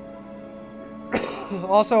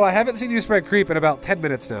 Also, I haven't seen you spread creep in about 10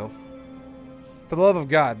 minutes now. For the love of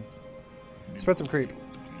God, spread some creep.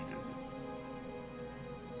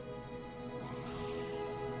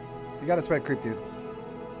 You gotta spread creep, dude.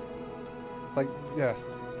 Like, yeah.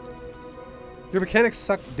 Your mechanics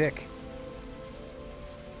suck dick.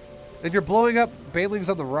 And you're blowing up Banelings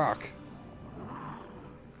on the rock.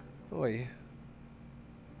 Oi.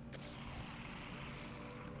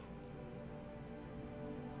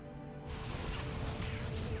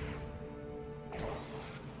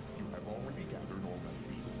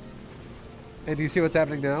 And do you see what's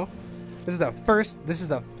happening now? This is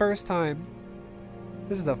the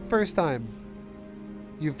first time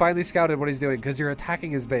you finally scouted what he's doing because you're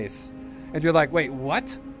attacking his base. And you're like, wait,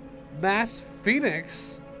 what? Mass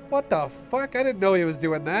Phoenix? What the fuck? I didn't know he was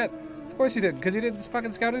doing that. Of course you didn't, because you didn't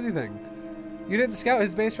fucking scout anything. You didn't scout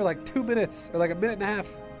his base for like 2 minutes, or like a minute and a half.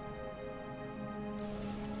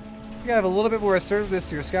 You gotta have a little bit more assertiveness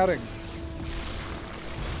to your scouting.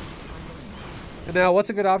 And now, what's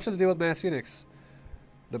a good option to do with Mass Phoenix?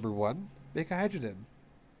 Number 1, make a Hydrogen.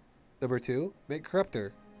 Number 2, make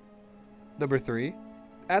Corruptor. Number 3,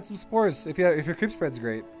 add some spores if your creep spread's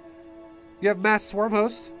great. You have Mass Swarm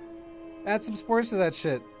Host, add some spores to that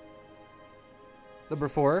shit. Number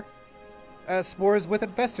 4, add spores with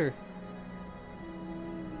Infester.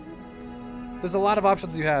 There's a lot of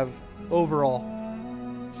options you have overall.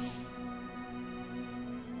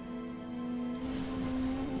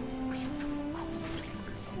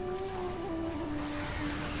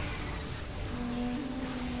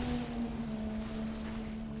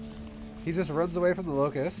 He just runs away from the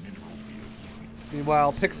locust.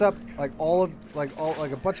 Meanwhile, picks up like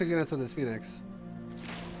a bunch of units with his Phoenix.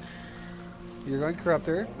 You're going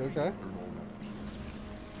Corruptor, okay.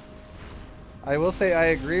 I will say I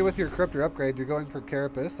agree with your Corruptor upgrade. You're going for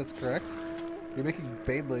Carapace, that's correct. You're making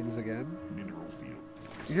Banelings again.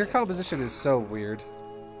 Your composition is so weird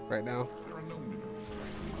right now.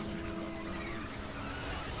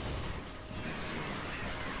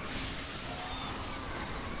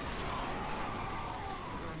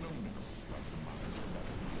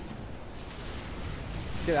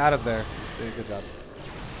 Get out of there. Yeah, good job.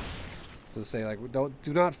 So say like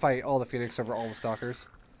do not fight all the Phoenix over all the Stalkers.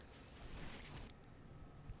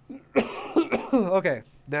 Okay,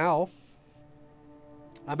 now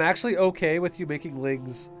I'm actually okay with you making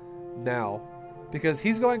Lings now because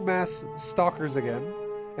he's going mass Stalkers again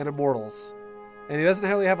and Immortals, and he doesn't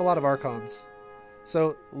really have a lot of Archons.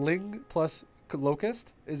 So Ling plus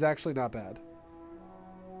Locust is actually not bad.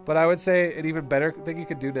 But I would say an even better thing you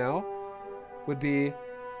could do now would be,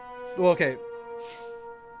 well, okay,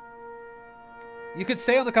 you could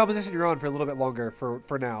stay on the composition you're on for a little bit longer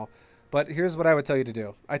for now. But here's what I would tell you to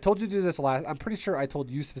do. I told you to do this last... I'm pretty sure I told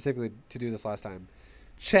you specifically to do this last time.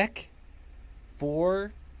 Check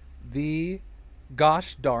for the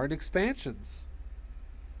gosh darn expansions.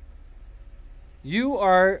 You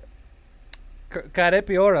are...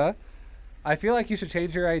 Karripy. I feel like you should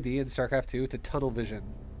change your ID in StarCraft 2 to Tunnel Vision.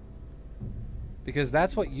 Because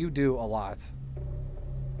that's what you do a lot.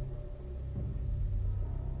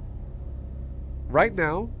 Right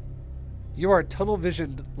now... you are tunnel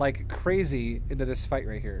visioned like crazy into this fight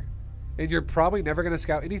right here. And you're probably never going to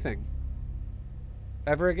scout anything.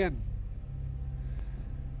 Ever again.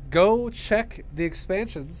 Go check the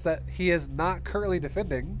expansions that he is not currently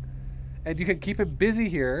defending. And you can keep him busy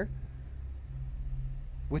here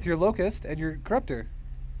with your Locust and your Corruptor.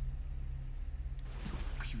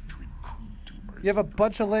 You have a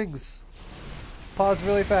bunch of Lings. Pause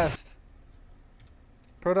really fast.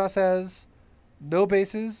 Protoss has... no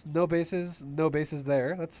bases, no bases, no bases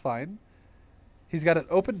there. That's fine. He's got an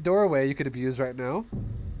open doorway you could abuse right now.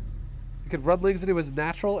 You could run Lings into his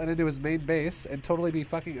natural and into his main base and totally be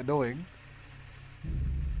fucking annoying.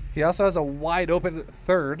 He also has a wide open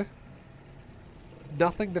third.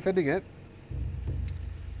 Nothing defending it.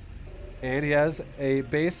 And he has a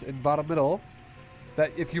base in bottom middle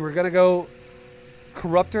that if you were going to go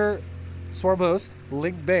Corruptor, Swarm Host,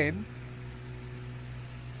 Ling Bane,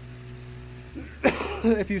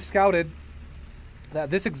 if you scouted that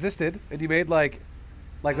this existed and you made like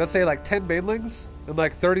let's say like 10 Banelings and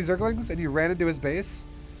like 30 Zerglings and you ran into his base,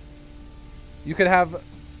 you could have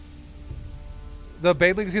the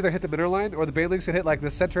Banelings either hit the mineral line or the Banelings could hit like the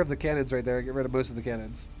center of the cannons right there and get rid of most of the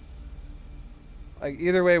cannons. Like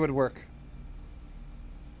either way would work.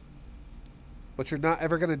 But you're not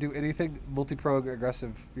ever going to do anything multi-prong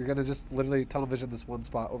aggressive. You're going to just literally tunnel vision this one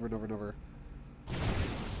spot over and over and over.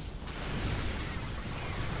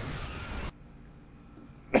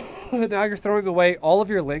 Now you're throwing away all of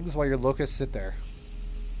your Lings while your Locusts sit there.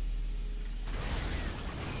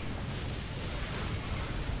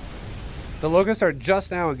 The Locusts are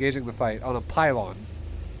just now engaging the fight on a pylon.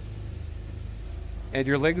 And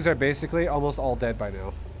your Lings are basically almost all dead by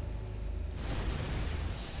now.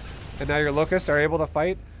 And now your Locusts are able to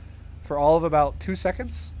fight for all of about 2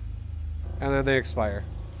 seconds. And then they expire.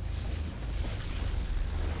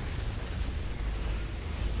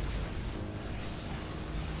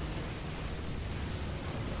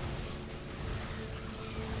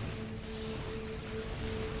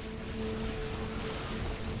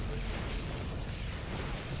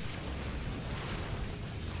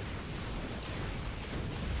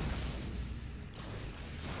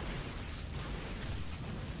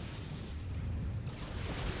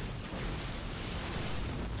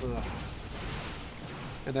 Ugh.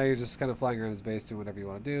 And now you're just kind of flying around his base doing whatever you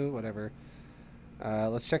want to do, whatever.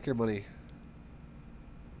 Let's check your money.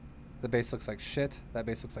 The base looks like shit. That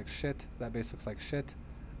base looks like shit. That base looks like shit.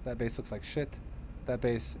 That base looks like shit. That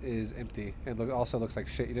base is empty and also looks like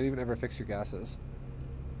shit. You didn't even ever fix your gases.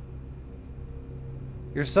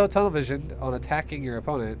 You're so tunnel visioned on attacking your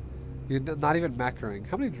opponent, you're not even macroing.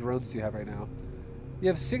 How many drones do you have right now? You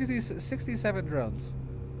have 67 drones.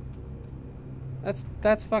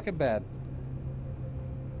 That's fucking bad.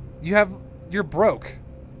 You're broke.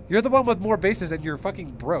 You're the one with more bases and you're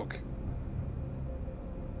fucking broke.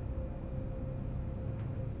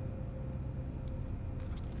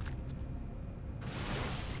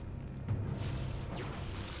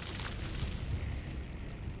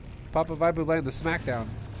 Papa Vibu laying the smackdown.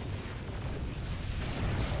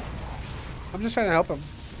 I'm just trying to help him.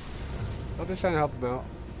 I'm just trying to help him out.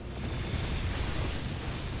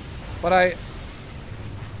 But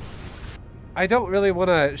I don't really want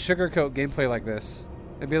to sugarcoat gameplay like this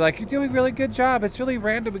and be like, you're doing a really good job. It's really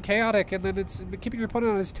random and chaotic, and then it's keeping your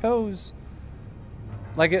opponent on his toes.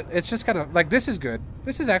 Like, it's just kind of, like, this is good.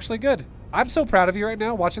 This is actually good. I'm so proud of you right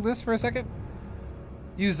now, watching this for a second.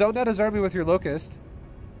 You zoned out his army with your Locust,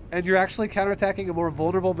 and you're actually counterattacking a more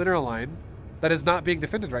vulnerable mineral line that is not being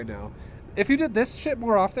defended right now. If you did this shit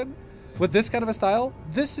more often, with this kind of a style,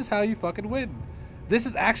 this is how you fucking win. This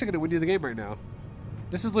is actually going to win you the game right now.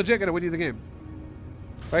 This is legit going to win you the game.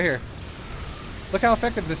 Right here. Look how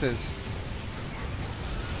effective this is.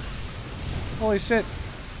 Holy shit.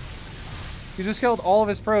 You just killed all of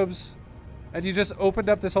his probes, and you just opened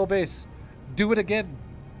up this whole base. Do it again.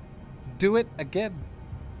 Do it again.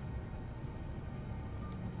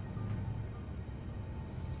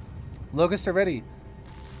 Locusts are ready.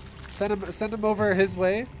 Send him over his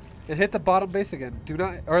way and hit the bottom base again. Do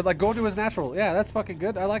not, or like go into his natural. Yeah, that's fucking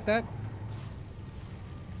good. I like that.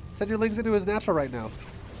 Send your lings into his natural right now.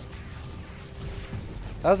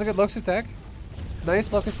 That was a good Locust attack.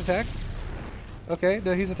 Nice Locust attack. Okay,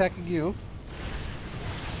 now he's attacking you.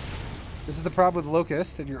 This is the problem with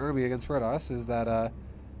Locust in your army against Protoss, is that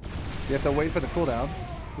you have to wait for the cooldown.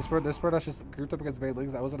 This Protoss just grouped up against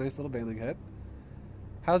Banelings. That was a nice little Baneling hit.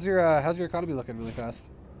 How's your economy looking really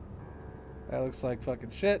fast? That looks like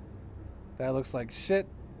fucking shit. That looks like shit.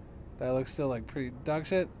 That looks still like pretty dog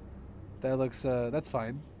shit. That looks, that's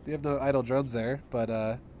fine. You have no idle drones there,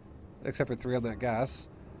 but, except for 3 on that gas.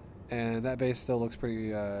 And that base still looks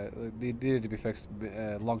pretty, needed to be fixed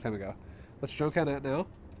a long time ago. What's drone count at now?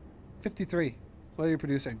 53. What are you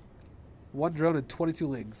producing? 1 drone and 22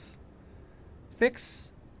 lings.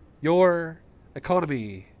 Fix your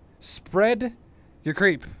economy. Spread your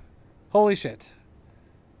creep. Holy shit.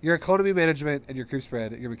 Your economy management and your creep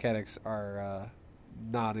spread, your mechanics are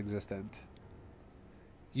non-existent.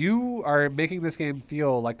 You are making this game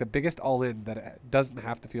feel like the biggest all-in that it doesn't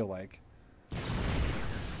have to feel like.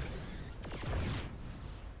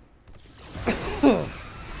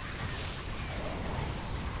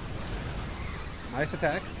 Nice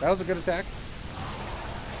attack. That was a good attack.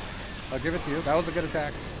 I'll give it to you. That was a good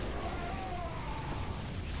attack.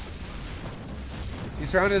 He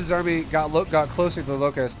surrounded his army, got closer to the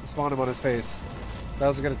Locust, spawned him on his face. That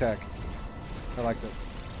was a good attack. I liked it.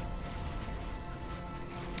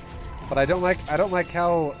 But I don't like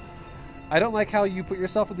how you put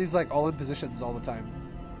yourself in these like all-in positions all the time.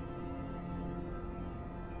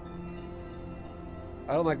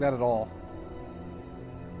 I don't like that at all.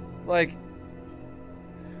 Like,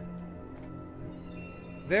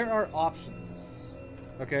 there are options,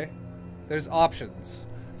 okay? There's options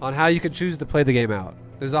on how you can choose to play the game out.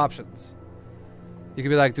 There's options. You can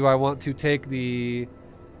be like, do I want to take the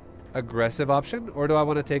aggressive option, or do I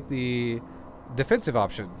want to take the defensive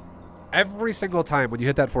option? Every single time when you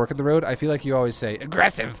hit that fork in the road, I feel like you always say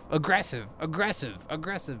aggressive, aggressive, aggressive,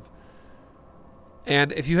 aggressive.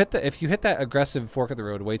 And if you hit that aggressive fork in the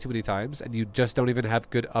road way too many times, and you just don't even have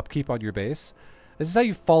good upkeep on your base, this is how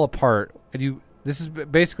you fall apart. And this is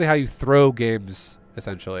basically how you throw games,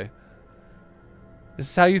 essentially. This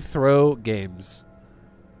is how you throw games.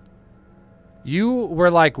 You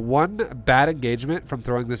were like one bad engagement from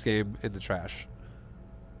throwing this game in the trash.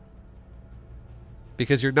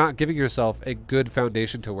 Because you're not giving yourself a good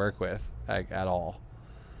foundation to work with, like, at all.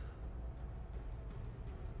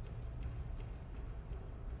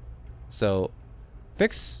 So,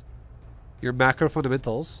 fix your macro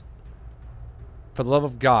fundamentals. For the love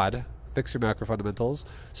of God, fix your macro fundamentals.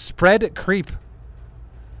 Spread creep.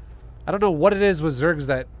 I don't know what it is with zergs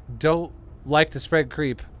that don't like to spread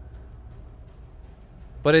creep,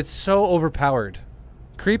 but it's so overpowered.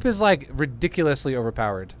 Creep is like ridiculously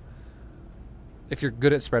overpowered. If you're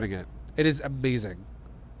good at spreading it, it is amazing.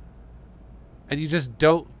 And you just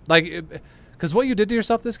don't like, because what you did to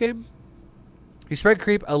yourself this game, you spread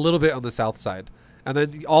creep a little bit on the south side, and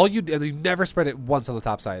then you never spread it once on the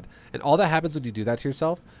top side. And all that happens when you do that to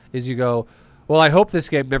yourself is you go, well, I hope this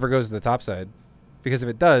game never goes to the top side, because if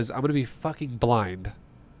it does, I'm gonna be fucking blind,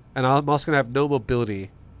 and I'm also gonna have no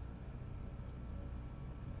mobility.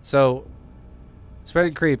 So,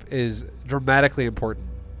 spreading creep is dramatically important.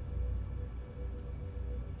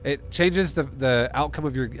 It changes the outcome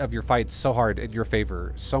of your fights so hard in your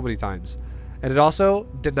favor so many times. And it also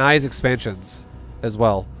denies expansions as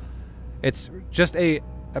well. It's just a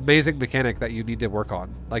amazing mechanic that you need to work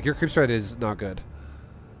on. Like, your creep spread is not good.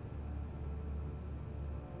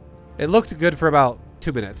 It looked good for about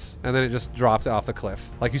 2 minutes, and then it just dropped off the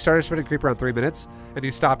cliff. Like, you started spinning creep around 3 minutes, and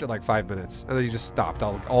you stopped at like 5 minutes, and then you just stopped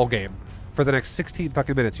all game. For the next 16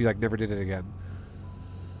 fucking minutes, you like never did it again.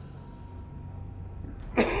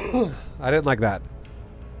 I didn't like that.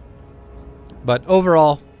 But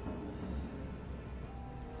overall,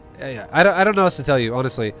 yeah, I don't know what to tell you,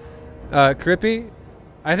 honestly. Karripy,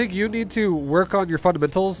 I think you need to work on your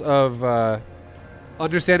fundamentals of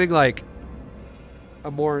understanding like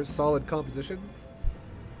a more solid composition.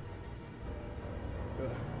 Ugh,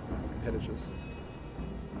 my fucking head itches.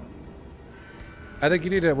 I think you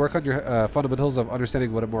need to work on your fundamentals of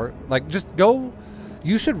understanding what a more like just go.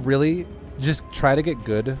 You should really just try to get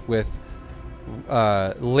good with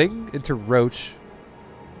Ling into Roach,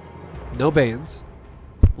 no Banes,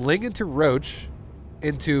 Ling into Roach,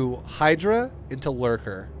 into Hydra, into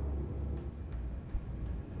Lurker.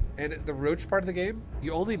 And the Roach part of the game,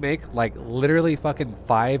 you only make like literally fucking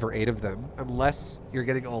 5 or 8 of them unless you're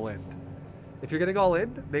getting all in. If you're getting all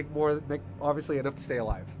in, make obviously enough to stay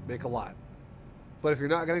alive. Make a lot. But if you're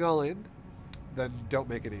not getting all in, then don't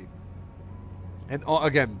make any. And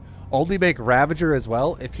again, only make Ravager as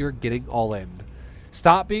well if you're getting all in.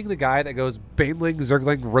 Stop being the guy that goes Baneling,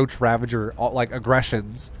 Zergling, Roach, Ravager, all, like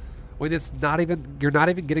aggressions, when it's not even, you're not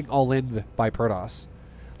even getting all in by Protoss.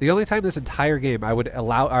 The only time this entire game I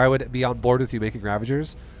would be on board with you making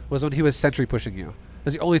Ravagers was when he was sentry pushing you.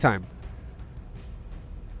 That's the only time.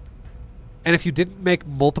 And if you didn't make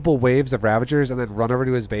multiple waves of Ravagers and then run over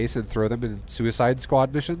to his base and throw them in suicide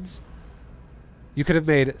squad missions, you could have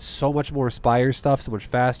made so much more Spire stuff so much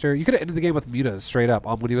faster. You could have ended the game with Mutas straight up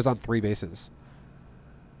when he was on 3 bases.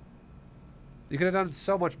 You could have done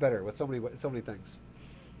so much better with so many things.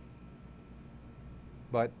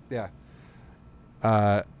 But yeah,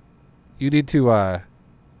 you need to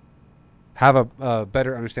have a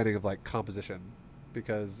better understanding of like composition,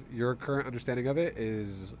 because your current understanding of it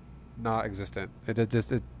is not existent.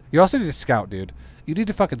 You also need to scout, dude. You need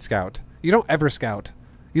to fucking scout. You don't ever scout.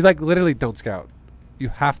 You like literally don't scout. You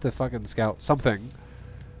have to fucking scout something.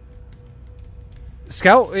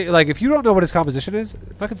 Scout, like if you don't know what his composition is,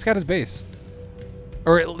 fucking scout his base.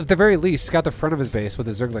 Or at the very least, scout the front of his base with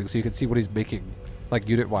his Zergling so you can see what he's making, like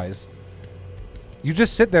unit-wise. You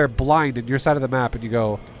just sit there blind in your side of the map and you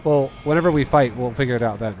go, well, whenever we fight, we'll figure it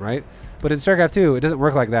out then, right? But in StarCraft 2, it doesn't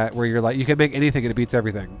work like that, where you're like, you can make anything and it beats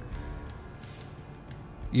everything.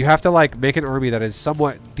 You have to like make an army that is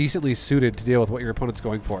somewhat decently suited to deal with what your opponent's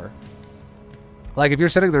going for. Like if you're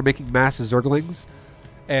sitting there making mass Zerglings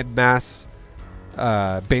and mass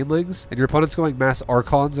Banelings, and your opponent's going mass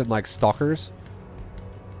Archons and like Stalkers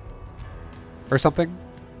or something,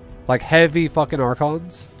 like heavy fucking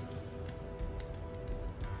Archons,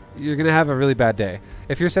 you're gonna have a really bad day.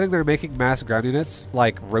 If you're sitting there making mass ground units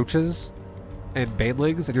like Roaches and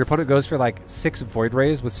Banelings, and your opponent goes for like 6 Void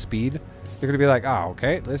Rays with speed, you're gonna be like, oh,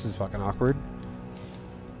 okay, this is fucking awkward.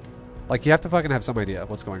 Like, you have to fucking have some idea of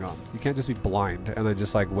what's going on. You can't just be blind and then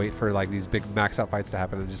just like wait for like these big max out fights to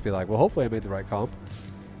happen and just be like, well, hopefully I made the right comp.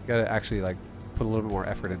 You gotta actually like put a little bit more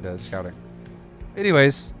effort into scouting.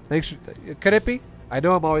 Anyways, thanks, Karripy. I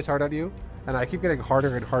know I'm always hard on you, and I keep getting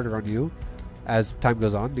harder and harder on you as time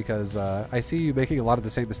goes on, because I see you making a lot of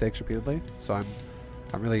the same mistakes repeatedly. So I'm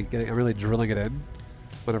really drilling it in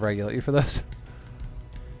whenever I yell at you for those.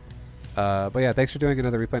 But yeah, thanks for doing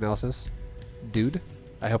another replay analysis, dude.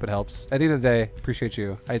 I hope it helps. At the end of the day, appreciate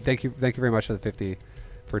you. I thank you very much for the 50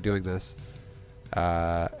 for doing this,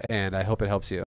 and I hope it helps you.